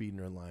fucking feeding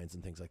her lines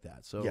and things like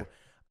that. So Yeah.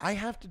 I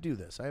have to do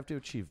this. I have to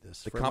achieve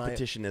this. The for my-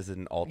 competition is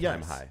an all-time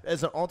Yes, high.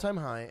 as an all-time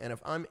high, and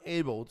if I'm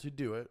able to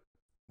do it,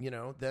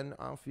 then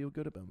I'll feel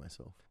good about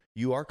myself.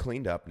 You are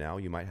cleaned up now.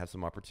 You might have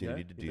some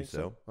opportunity to You do think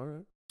so. All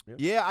right. Yep.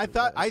 Yeah, I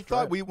thought Let's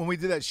try it. when we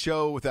did that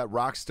show with that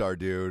rock star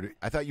dude,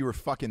 I thought you were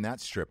fucking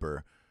that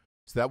stripper.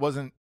 So that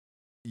wasn't.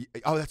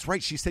 Oh, that's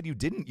right. She said you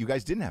didn't. You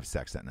guys didn't have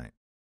sex that night.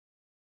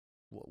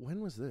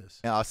 When was this?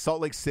 Salt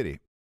Lake City.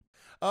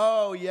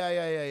 Oh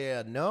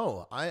yeah.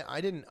 No,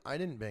 I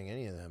didn't bang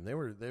any of them. They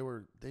were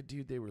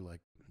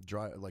like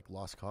dry, like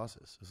lost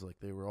causes. It's like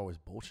they were always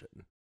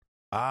bullshitting.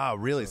 Ah,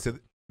 really? So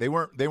they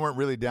weren't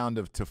really down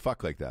to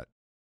fuck like that.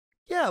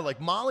 Yeah,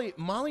 like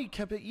Molly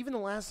kept it. Even the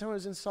last time I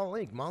was in Salt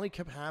Lake, Molly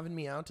kept having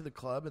me out to the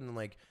club, and then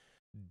like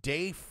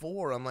day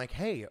 4, I'm like,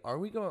 hey, are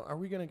we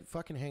gonna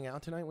fucking hang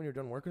out tonight when you're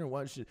done working or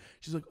what?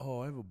 She's like,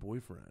 oh, I have a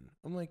boyfriend.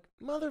 I'm like,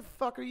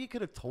 motherfucker, you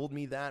could have told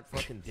me that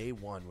fucking day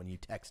 1 when you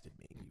texted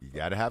me. You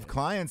got to have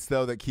clients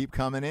though that keep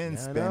coming in,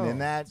 spending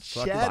that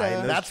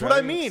cheddar. That's what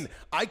I mean.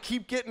 I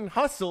keep getting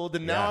hustled,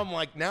 and now I'm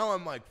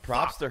like,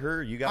 props fuck. to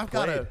her. You got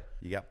played.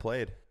 You got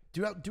played.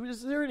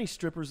 Is there any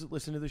strippers that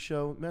listen to the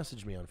show?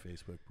 Message me on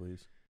Facebook,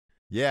 please.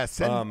 Yeah,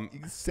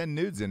 send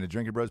nudes in to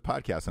Drinkin' Bros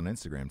Podcast on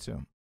Instagram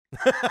too.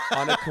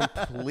 On a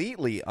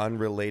completely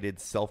unrelated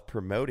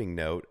self-promoting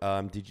note,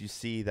 did you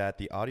see that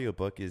the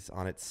audiobook is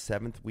on its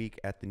 7th week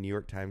at the New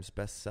York Times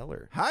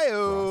bestseller?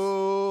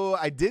 Hi-oh!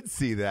 I did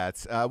see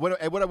that.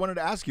 What I wanted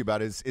to ask you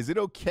about is it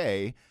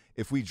okay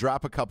if we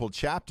drop a couple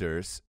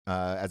chapters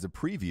as a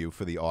preview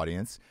for the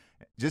audience,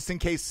 just in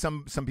case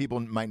some people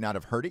might not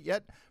have heard it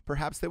yet?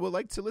 Perhaps they would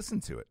like to listen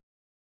to it.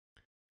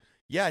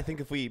 Yeah, I think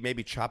if we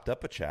maybe chopped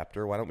up a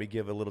chapter, why don't we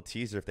give a little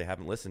teaser if they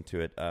haven't listened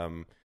to it?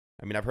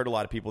 I mean, I've heard a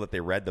lot of people that they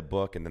read the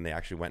book and then they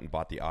actually went and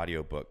bought the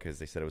audiobook because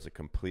they said it was a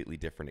completely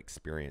different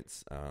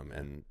experience,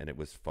 and it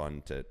was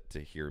fun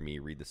to hear me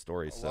read the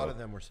story. A lot of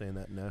them were saying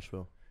that in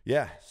Nashville.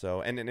 Yeah.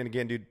 So, and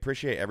again, dude,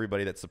 appreciate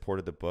everybody that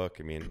supported the book.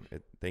 I mean,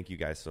 thank you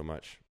guys so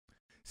much.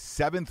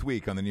 7th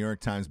week on the New York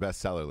Times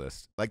bestseller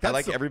list.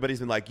 Everybody's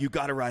been like, you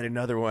got to write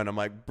another one. I'm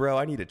like, bro,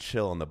 I need to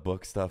chill on the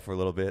book stuff for a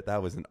little bit.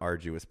 That was an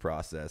arduous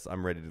process.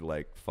 I'm ready to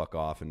like fuck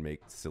off and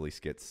make silly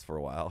skits for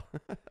a while.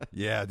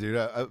 Yeah, dude,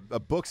 a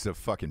book's a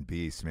fucking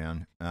beast,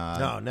 man.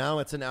 No, now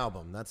it's an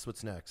album. That's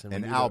what's next. And we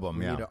need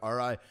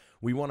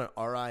we want an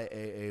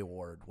RIAA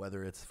award,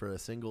 whether it's for a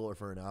single or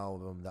for an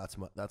album.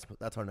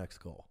 That's our next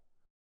goal.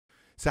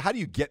 So how do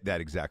you get that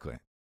exactly?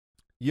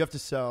 You have to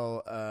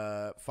sell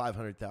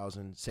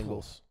 500,000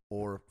 singles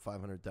or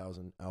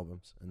 500,000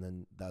 albums, and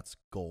then that's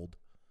gold.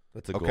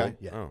 That's a Okay. gold?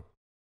 Yeah. Oh.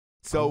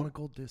 So I want a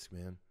gold disc,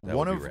 man.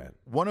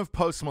 One of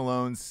Post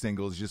Malone's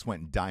singles just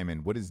went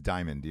diamond. What is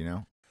diamond? Do you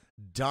know?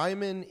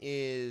 Diamond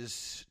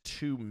is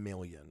 2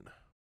 million.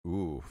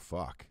 Ooh,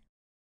 fuck.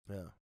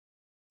 Yeah.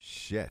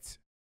 Shit.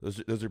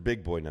 Those are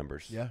big boy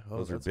numbers. Yeah.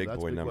 Those are big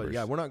boy numbers.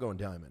 Yeah, we're not going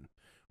diamond.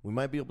 We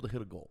might be able to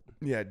hit a gold.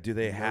 Yeah, do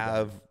they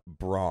have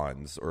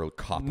bronze or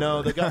copper?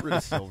 No, they got rid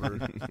of silver.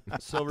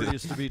 Silver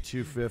used to be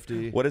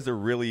 $250. What is a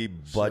really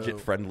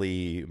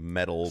budget-friendly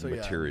metal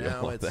material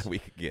now that we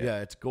could get? Yeah,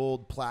 it's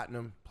gold,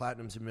 platinum.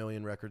 Platinum's 1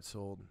 million records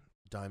sold.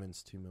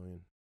 Diamond's 2 million.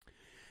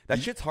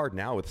 That shit's hard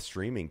now with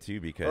streaming too,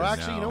 because Or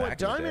actually, you know what?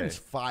 back in the Diamond's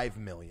day- 5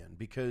 million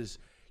because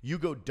you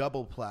go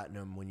double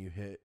platinum when you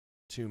hit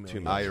 2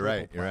 million. Ah, you're right,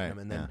 Triple you're right, platinum,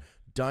 And then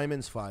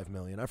Diamond's 5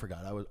 million. I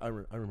forgot. I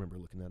remember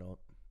looking that up.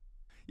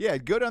 Yeah,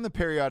 go down the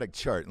periodic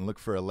chart and look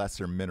for a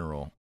lesser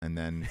mineral, and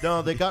then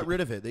No, they got rid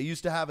of it. They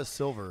used to have a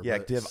silver. Yeah,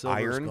 but do you have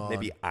silver's iron? gone.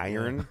 Maybe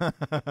iron.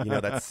 You know,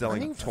 that's I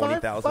selling think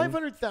 20,000.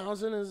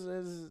 500,000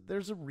 is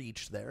there's a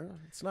reach there.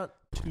 It's not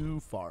too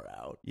far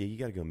out. Yeah, you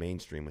got to go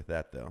mainstream with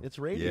that though. It's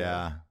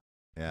radio.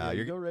 yeah,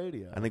 you go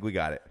radio. I think we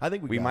got it. I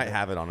think we got might it.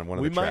 have it on one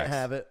of We the might tracks.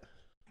 have it.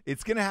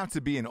 it's gonna have to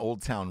be an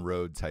Old Town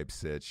Road type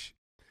sitch.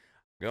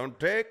 Gonna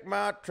take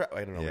my track.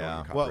 I don't know.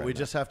 Yeah. What we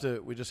just have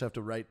to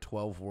write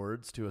 12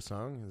 words to a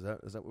song. Is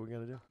that what we're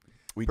gonna do?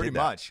 We Pretty did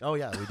that. much. Oh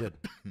yeah, we did.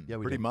 Yeah,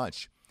 we Pretty did.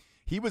 much.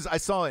 I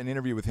saw an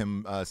interview with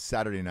him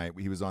Saturday night.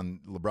 He was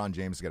on LeBron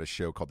James got a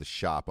show called The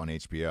Shop on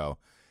HBO,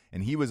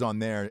 and he was on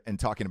there and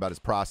talking about his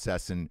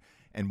process and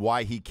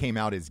why he came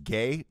out as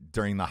gay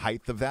during the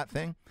height of that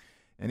thing.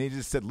 And he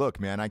just said, "Look,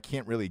 man, I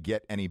can't really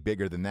get any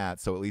bigger than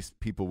that, so at least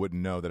people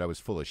wouldn't know that I was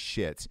full of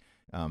shit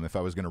if I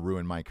was going to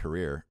ruin my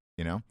career,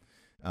 you know."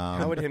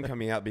 How would him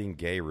coming out being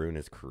gay ruin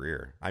his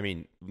career? I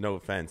mean, no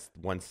offense.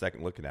 1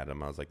 second looking at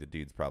him, I was like, the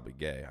dude's probably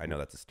gay. I know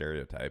that's a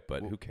stereotype,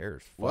 but who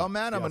cares? Well,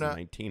 man, I'm gonna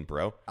 2019,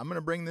 bro. I'm gonna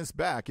bring this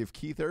back. If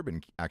Keith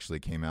Urban actually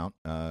came out,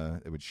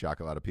 it would shock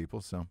a lot of people.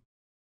 So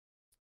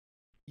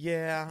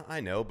Yeah,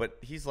 I know, but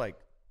he's like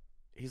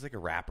a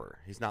rapper.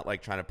 He's not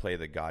like trying to play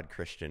the God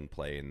Christian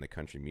play in the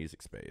country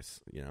music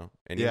space, you know?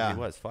 And he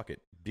was. Fuck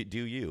it.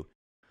 Do you?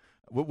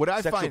 what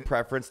I Sexual find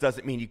preference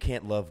doesn't mean you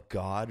can't love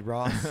God,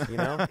 Ross, you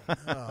know?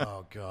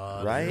 Oh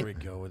God! Right? Here we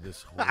go with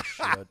this whole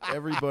shit.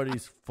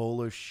 Everybody's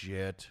full of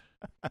shit.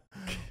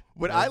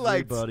 what I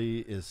liked. Everybody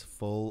is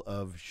full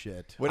of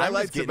shit. What I I'm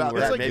just liked getting about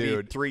where that maybe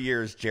dude. 3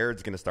 years,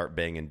 Jared's going to start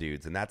banging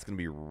dudes, and that's going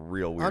to be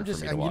real weird I'm just,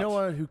 for me to and watch. you know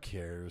what? Who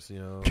cares? You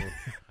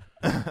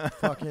know,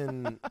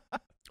 fucking.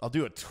 I'll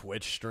do a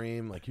Twitch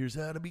stream. Like, here's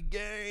how to be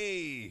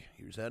gay.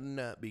 Here's how to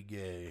not be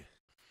gay.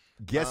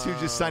 Guess who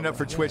just signed up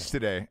for Twitch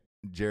today,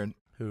 Jared?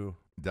 Who?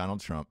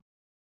 Donald Trump.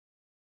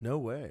 No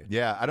way.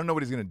 Yeah, I don't know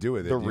what he's going to do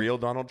with it. The dude. real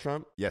Donald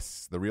Trump?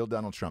 Yes, the real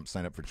Donald Trump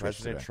signed up for Twitch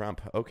President today.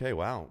 Trump. Okay,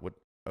 wow.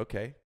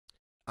 Okay.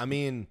 I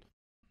mean,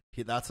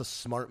 that's a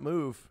smart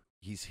move.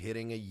 He's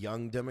hitting a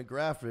young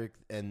demographic,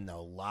 and a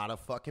lot of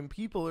fucking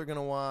people are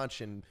gonna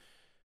watch, and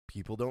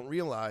people don't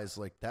realize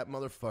like that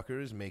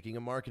motherfucker is making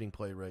a marketing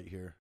play right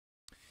here.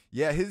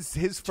 Yeah,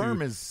 his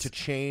firm is to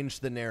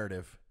change the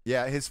narrative.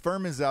 Yeah, his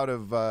firm is out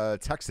of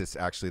Texas,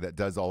 actually, that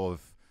does all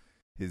of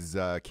his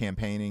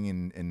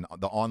campaigning and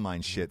the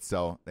online shit,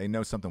 so they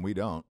know something we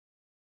don't.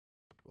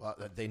 Well,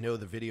 they know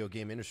the video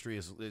game industry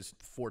is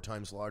 4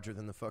 times larger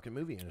than the fucking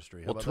movie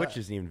industry. How Well, about Twitch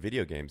that? isn't even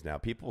video games now.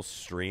 People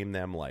stream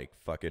them like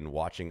fucking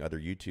watching other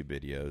YouTube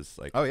videos.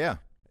 Like, Oh, yeah.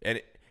 and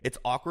it's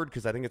awkward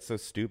because I think it's so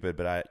stupid.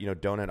 But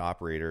Donut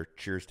Operator,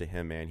 cheers to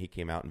him, man. He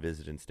came out and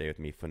visited and stayed with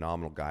me.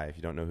 Phenomenal guy. If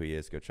you don't know who he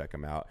is, go check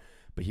him out.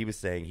 But he was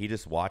saying he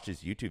just watches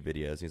YouTube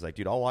videos. He's like,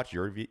 dude, I'll watch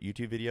your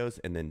YouTube videos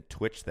and then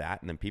Twitch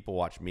that, and then people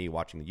watch me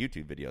watching the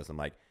YouTube videos. I'm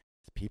like,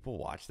 people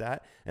watch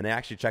that, and they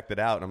actually checked it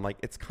out, and I'm like,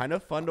 it's kind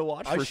of fun to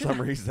watch for some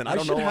reason. I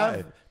don't know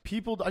why.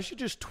 I should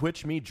just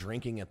Twitch me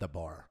drinking at the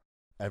bar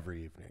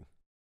every evening.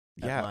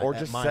 Yeah, or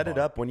just set it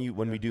up when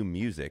we do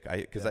music.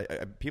 Because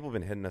people have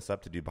been hitting us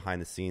up to do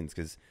behind the scenes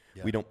because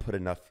we don't put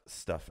enough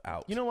stuff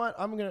out. You know what?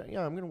 I'm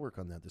gonna work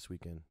on that this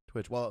weekend.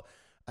 Twitch. Well,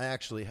 I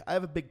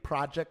have a big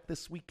project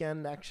this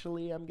weekend.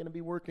 Actually, I'm gonna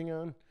be working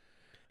on.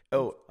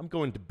 Oh, I'm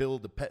going to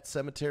build a pet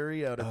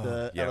cemetery out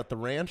at the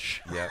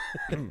ranch. Yeah,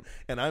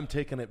 and I'm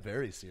taking it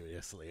very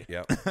seriously.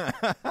 Yeah,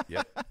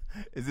 yeah.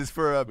 Is this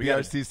for a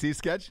BRCC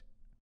sketch?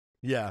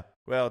 Yeah.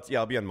 Well,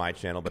 I'll be on my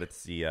channel, but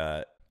it's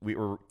the we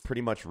were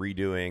pretty much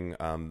redoing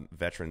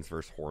veterans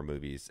versus horror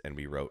movies, and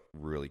we wrote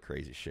really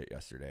crazy shit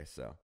yesterday.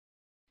 So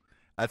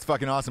that's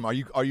fucking awesome. Are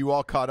you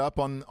all caught up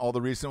on all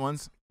the recent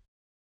ones?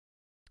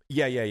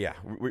 Yeah.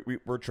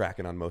 We're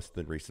tracking on most of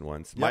the recent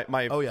ones. Yep.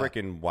 My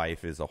freaking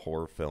wife is a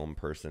horror film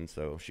person,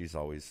 so she's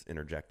always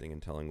interjecting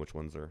and telling which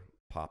ones are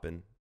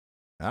popping.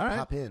 All right.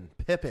 Pop in.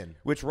 Pippin.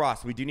 Which,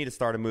 Ross, we do need to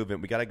start a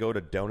movement. We got to go to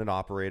Donut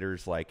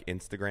Operator's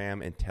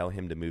Instagram and tell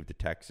him to move to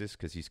Texas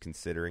because he's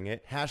considering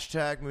it.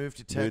 Hashtag move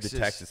to Texas. Move to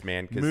Texas,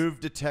 man. Move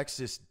to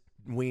Texas,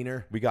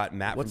 wiener. We got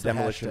Matt What's from the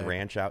Demolition hashtag?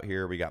 Ranch out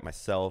here. We got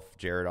myself,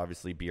 Jared,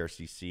 obviously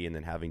BRCC, and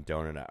then having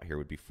Donut out here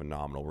would be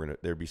phenomenal.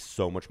 There'd be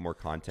so much more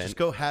content. Just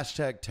go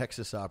hashtag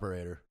Texas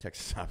Operator.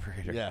 Texas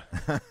Operator. Yeah.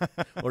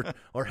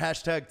 or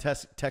hashtag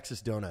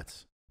Texas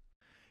Donuts.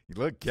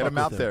 Look, get him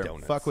out there.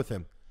 Donuts. Fuck with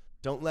him.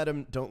 Don't let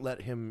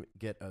him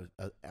get an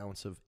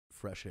ounce of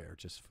fresh air.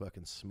 Just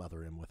fucking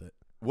smother him with it.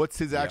 What's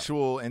his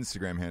actual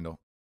Instagram handle?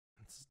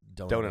 It's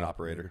Donut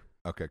Operator.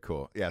 Okay,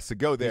 cool. Yeah, so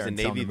go there. He's a and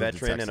tell him Navy to move to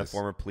veteran and a Texas.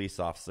 former police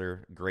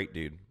officer. Great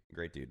dude.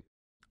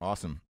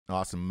 Awesome.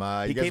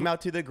 He came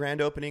out to the grand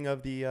opening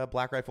of the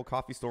Black Rifle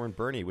Coffee Store in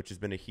Bernie, which has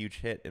been a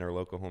huge hit in our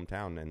local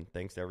hometown. And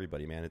thanks to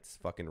everybody, man. It's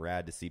fucking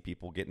rad to see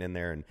people getting in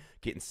there and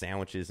getting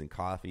sandwiches and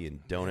coffee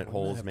and donut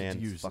holes, man.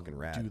 It's fucking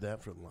rad. Do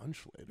that for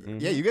lunch later.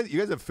 Mhm. Yeah, you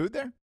guys have food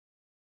there?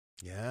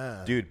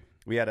 Yeah, Dude,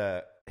 we had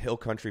a Hill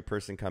Country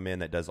person come in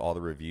that does all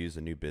the reviews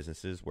of new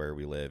businesses where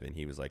we live, and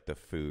he was like, the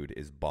food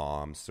is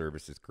bomb,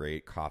 service is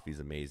great, coffee's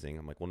amazing.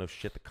 I'm like, well, no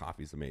shit, the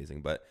coffee's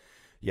amazing. But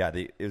yeah,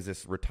 it was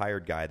this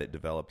retired guy that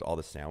developed all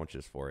the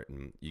sandwiches for it,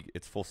 and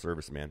it's full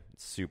service, man.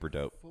 It's super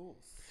dope. Full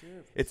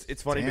service.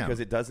 It's funny Damn. because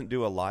it doesn't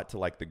do a lot to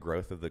like the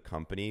growth of the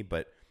company,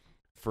 but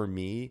for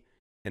me,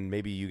 and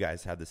maybe you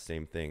guys have the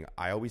same thing,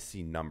 I always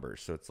see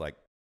numbers. So it's like,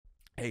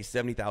 hey,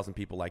 70,000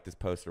 people like this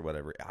post or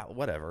whatever.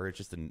 Whatever. It's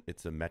just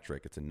it's a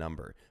metric. It's a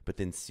number. But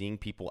then seeing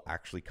people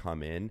actually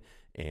come in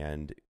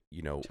and,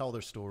 tell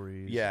their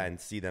stories. yeah, and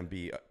see them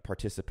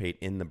participate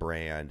in the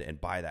brand and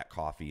buy that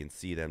coffee and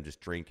see them just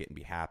drink it and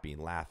be happy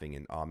and laughing.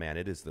 And, oh, man,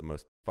 it is the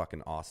most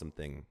fucking awesome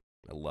thing.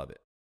 I love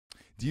it.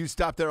 Do you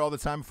stop there all the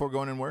time before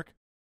going in work?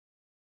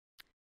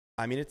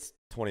 I mean, it's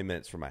 20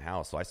 minutes from my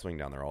house, so I swing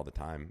down there all the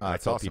time. I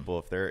That's tell awesome. people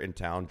if they're in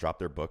town, drop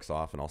their books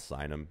off, and I'll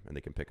sign them, and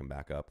they can pick them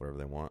back up, whatever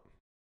they want.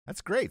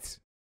 That's great.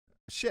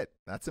 Shit,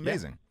 that's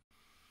amazing.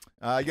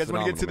 You guys want to get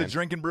Phenomenal, to the man.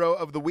 Drinkin' Bro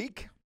of the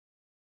week?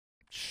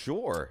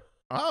 Sure.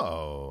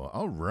 Oh,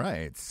 all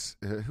right.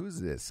 Who's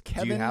this?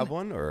 Kevin. Do you have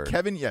one? Or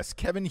Kevin, yes,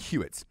 Kevin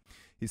Hewitt.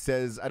 He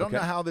says, I don't Okay.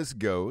 know how this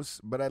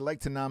goes, but I'd like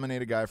to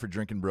nominate a guy for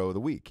Drinkin' Bro of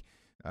the Week.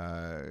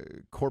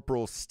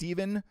 Corporal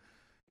Stephen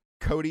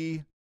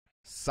Cody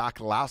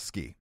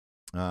Sokolowski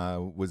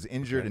was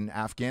injured in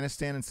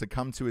Afghanistan and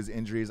succumbed to his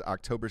injuries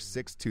October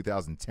 6,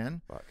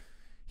 2010. Fuck.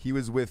 He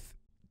was with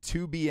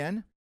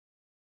 2BN.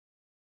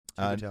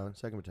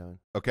 Second battalion.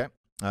 Okay.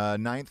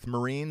 9th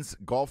Marines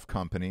Golf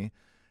Company.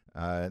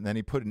 And then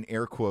he put in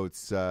air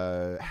quotes,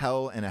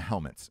 hell in a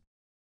helmet.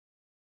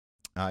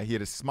 He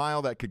had a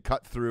smile that could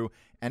cut through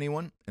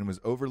anyone and was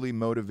overly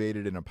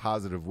motivated in a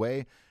positive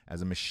way.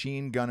 As a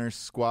machine gunner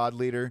squad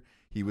leader,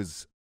 he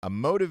was a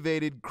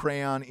motivated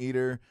crayon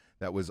eater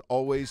that was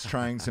always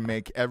trying to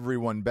make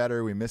everyone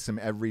better. We miss him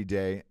every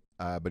day,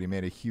 but he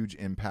made a huge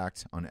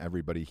impact on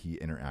everybody he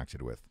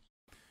interacted with.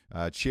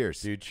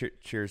 Cheers. Dude,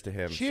 cheers to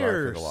him. Sorry for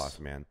Cheers. the loss,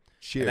 man.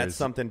 Cheers. And that's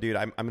something, dude.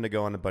 I'm going to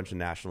go on a bunch of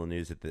national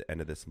news at the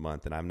end of this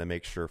month, and I'm going to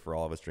make sure for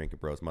all of us Drinkin'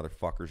 Bros,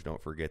 motherfuckers,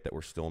 don't forget that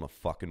we're still in a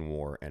fucking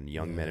war, and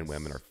young men and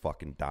women are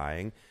fucking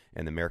dying,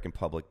 and the American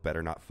public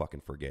better not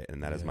fucking forget.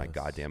 And that is my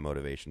goddamn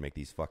motivation. Make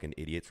these fucking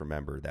idiots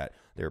remember that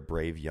they're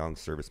brave young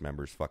service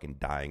members fucking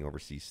dying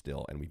overseas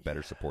still, and we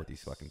better support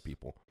these fucking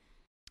people.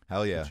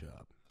 Hell yeah. Good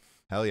job.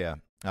 Hell yeah.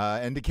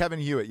 And to Kevin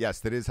Hewitt,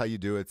 yes, that is how you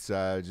do it.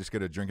 Just go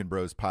to Drinkin'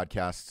 Bros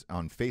podcast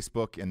on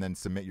Facebook and then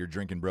submit your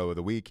Drinkin' Bro of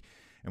the week.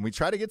 and we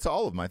try to get to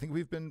all of them. I think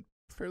we've been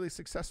fairly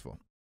successful.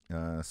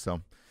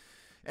 So,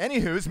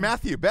 anywho's,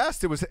 Matthew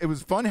Best, it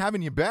was fun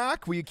having you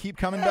back. Will you keep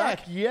coming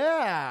back?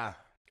 Yeah.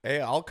 Hey,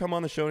 I'll come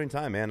on the show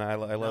anytime, man. I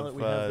love that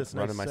we have this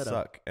running nice my setup.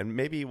 suck. And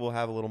maybe we'll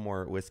have a little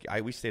more whiskey.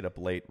 We stayed up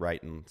late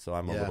writing, so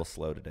I'm a little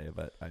slow today,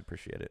 but I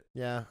appreciate it.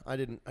 Yeah, I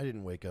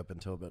didn't wake up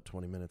until about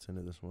 20 minutes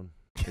into this one.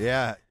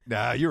 Yeah.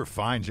 Nah, you were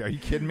fine, Jared. Are you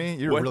kidding me?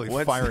 You were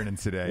really firing in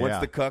today. Once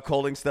the Cuck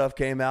holding stuff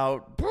came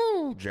out,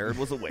 boom, Jared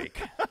was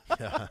awake.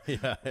 yeah.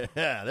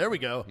 There we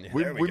go.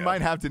 We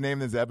might have to name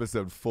this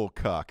episode Full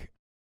Cuck.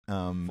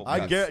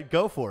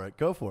 Go for it.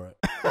 Go for it.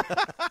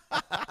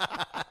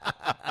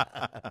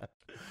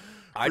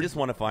 I just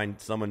want to find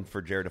someone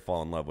for Jared to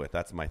fall in love with.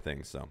 That's my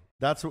thing. So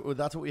That's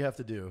what we have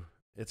to do.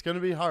 It's going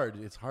to be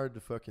hard. It's hard to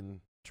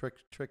fucking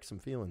trick some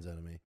feelings out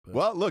of me. But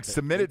Well, look,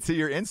 submit it to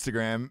your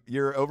Instagram.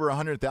 You're over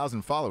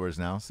 100,000 followers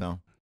now, so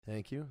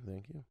Thank you.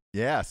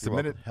 yeah,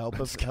 submit it. Help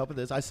with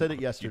this. I said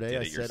it yesterday. You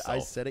did it I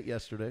yourself. said it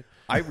yesterday.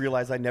 I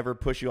realize I never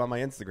push you on my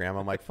Instagram.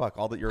 I'm like, fuck,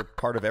 you're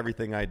part of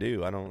everything I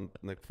do. I don't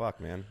fuck,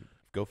 man.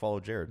 Go follow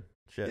Jared.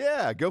 Shit.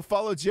 Yeah, go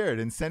follow Jared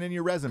and send in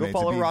your resume. Go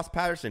follow to be, Ross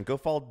Patterson. Go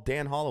follow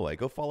Dan Holloway.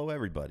 Go follow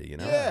everybody. You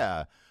know.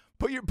 Yeah,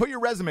 put your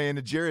resume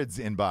into Jared's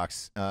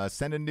inbox.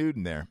 Send a nude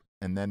in there,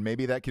 and then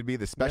maybe that could be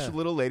the special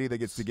little lady that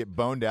gets to get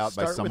boned out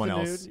by Start with someone a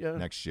else nude, yeah.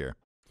 next year.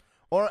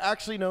 Or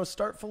actually, no.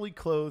 Start fully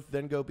clothed,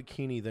 then go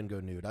bikini, then go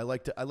nude. I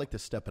like to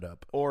step it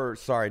up. Or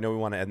sorry, I know we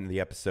want to end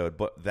the episode,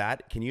 but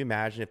can you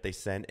imagine if they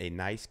send a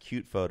nice,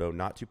 cute photo,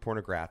 not too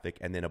pornographic,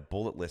 and then a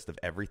bullet list of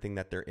everything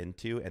that they're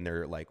into and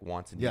their like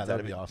wants and needs out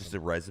that'd of be it, awesome. just a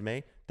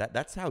resume.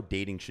 That's how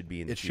dating should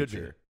be in the It future.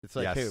 should be. It's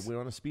like, Yes. hey, we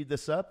want to speed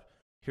this up.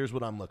 Here's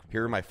what I'm looking for.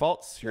 Here are my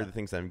faults. Here are the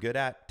things that I'm good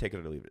at. Take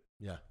it or leave it.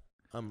 Yeah,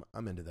 I'm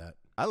into that.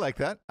 I like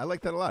that. I like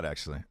that a lot,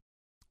 actually.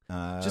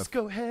 Just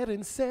go ahead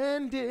and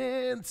send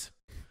it.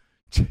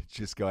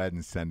 Just go ahead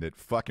and send it.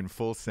 Fucking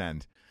full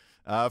send.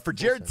 For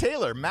Jared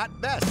Taylor,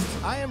 Matt Best,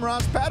 I am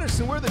Ross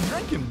Patterson. We're the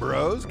Drinkin'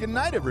 Bros. Good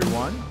night,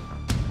 everyone.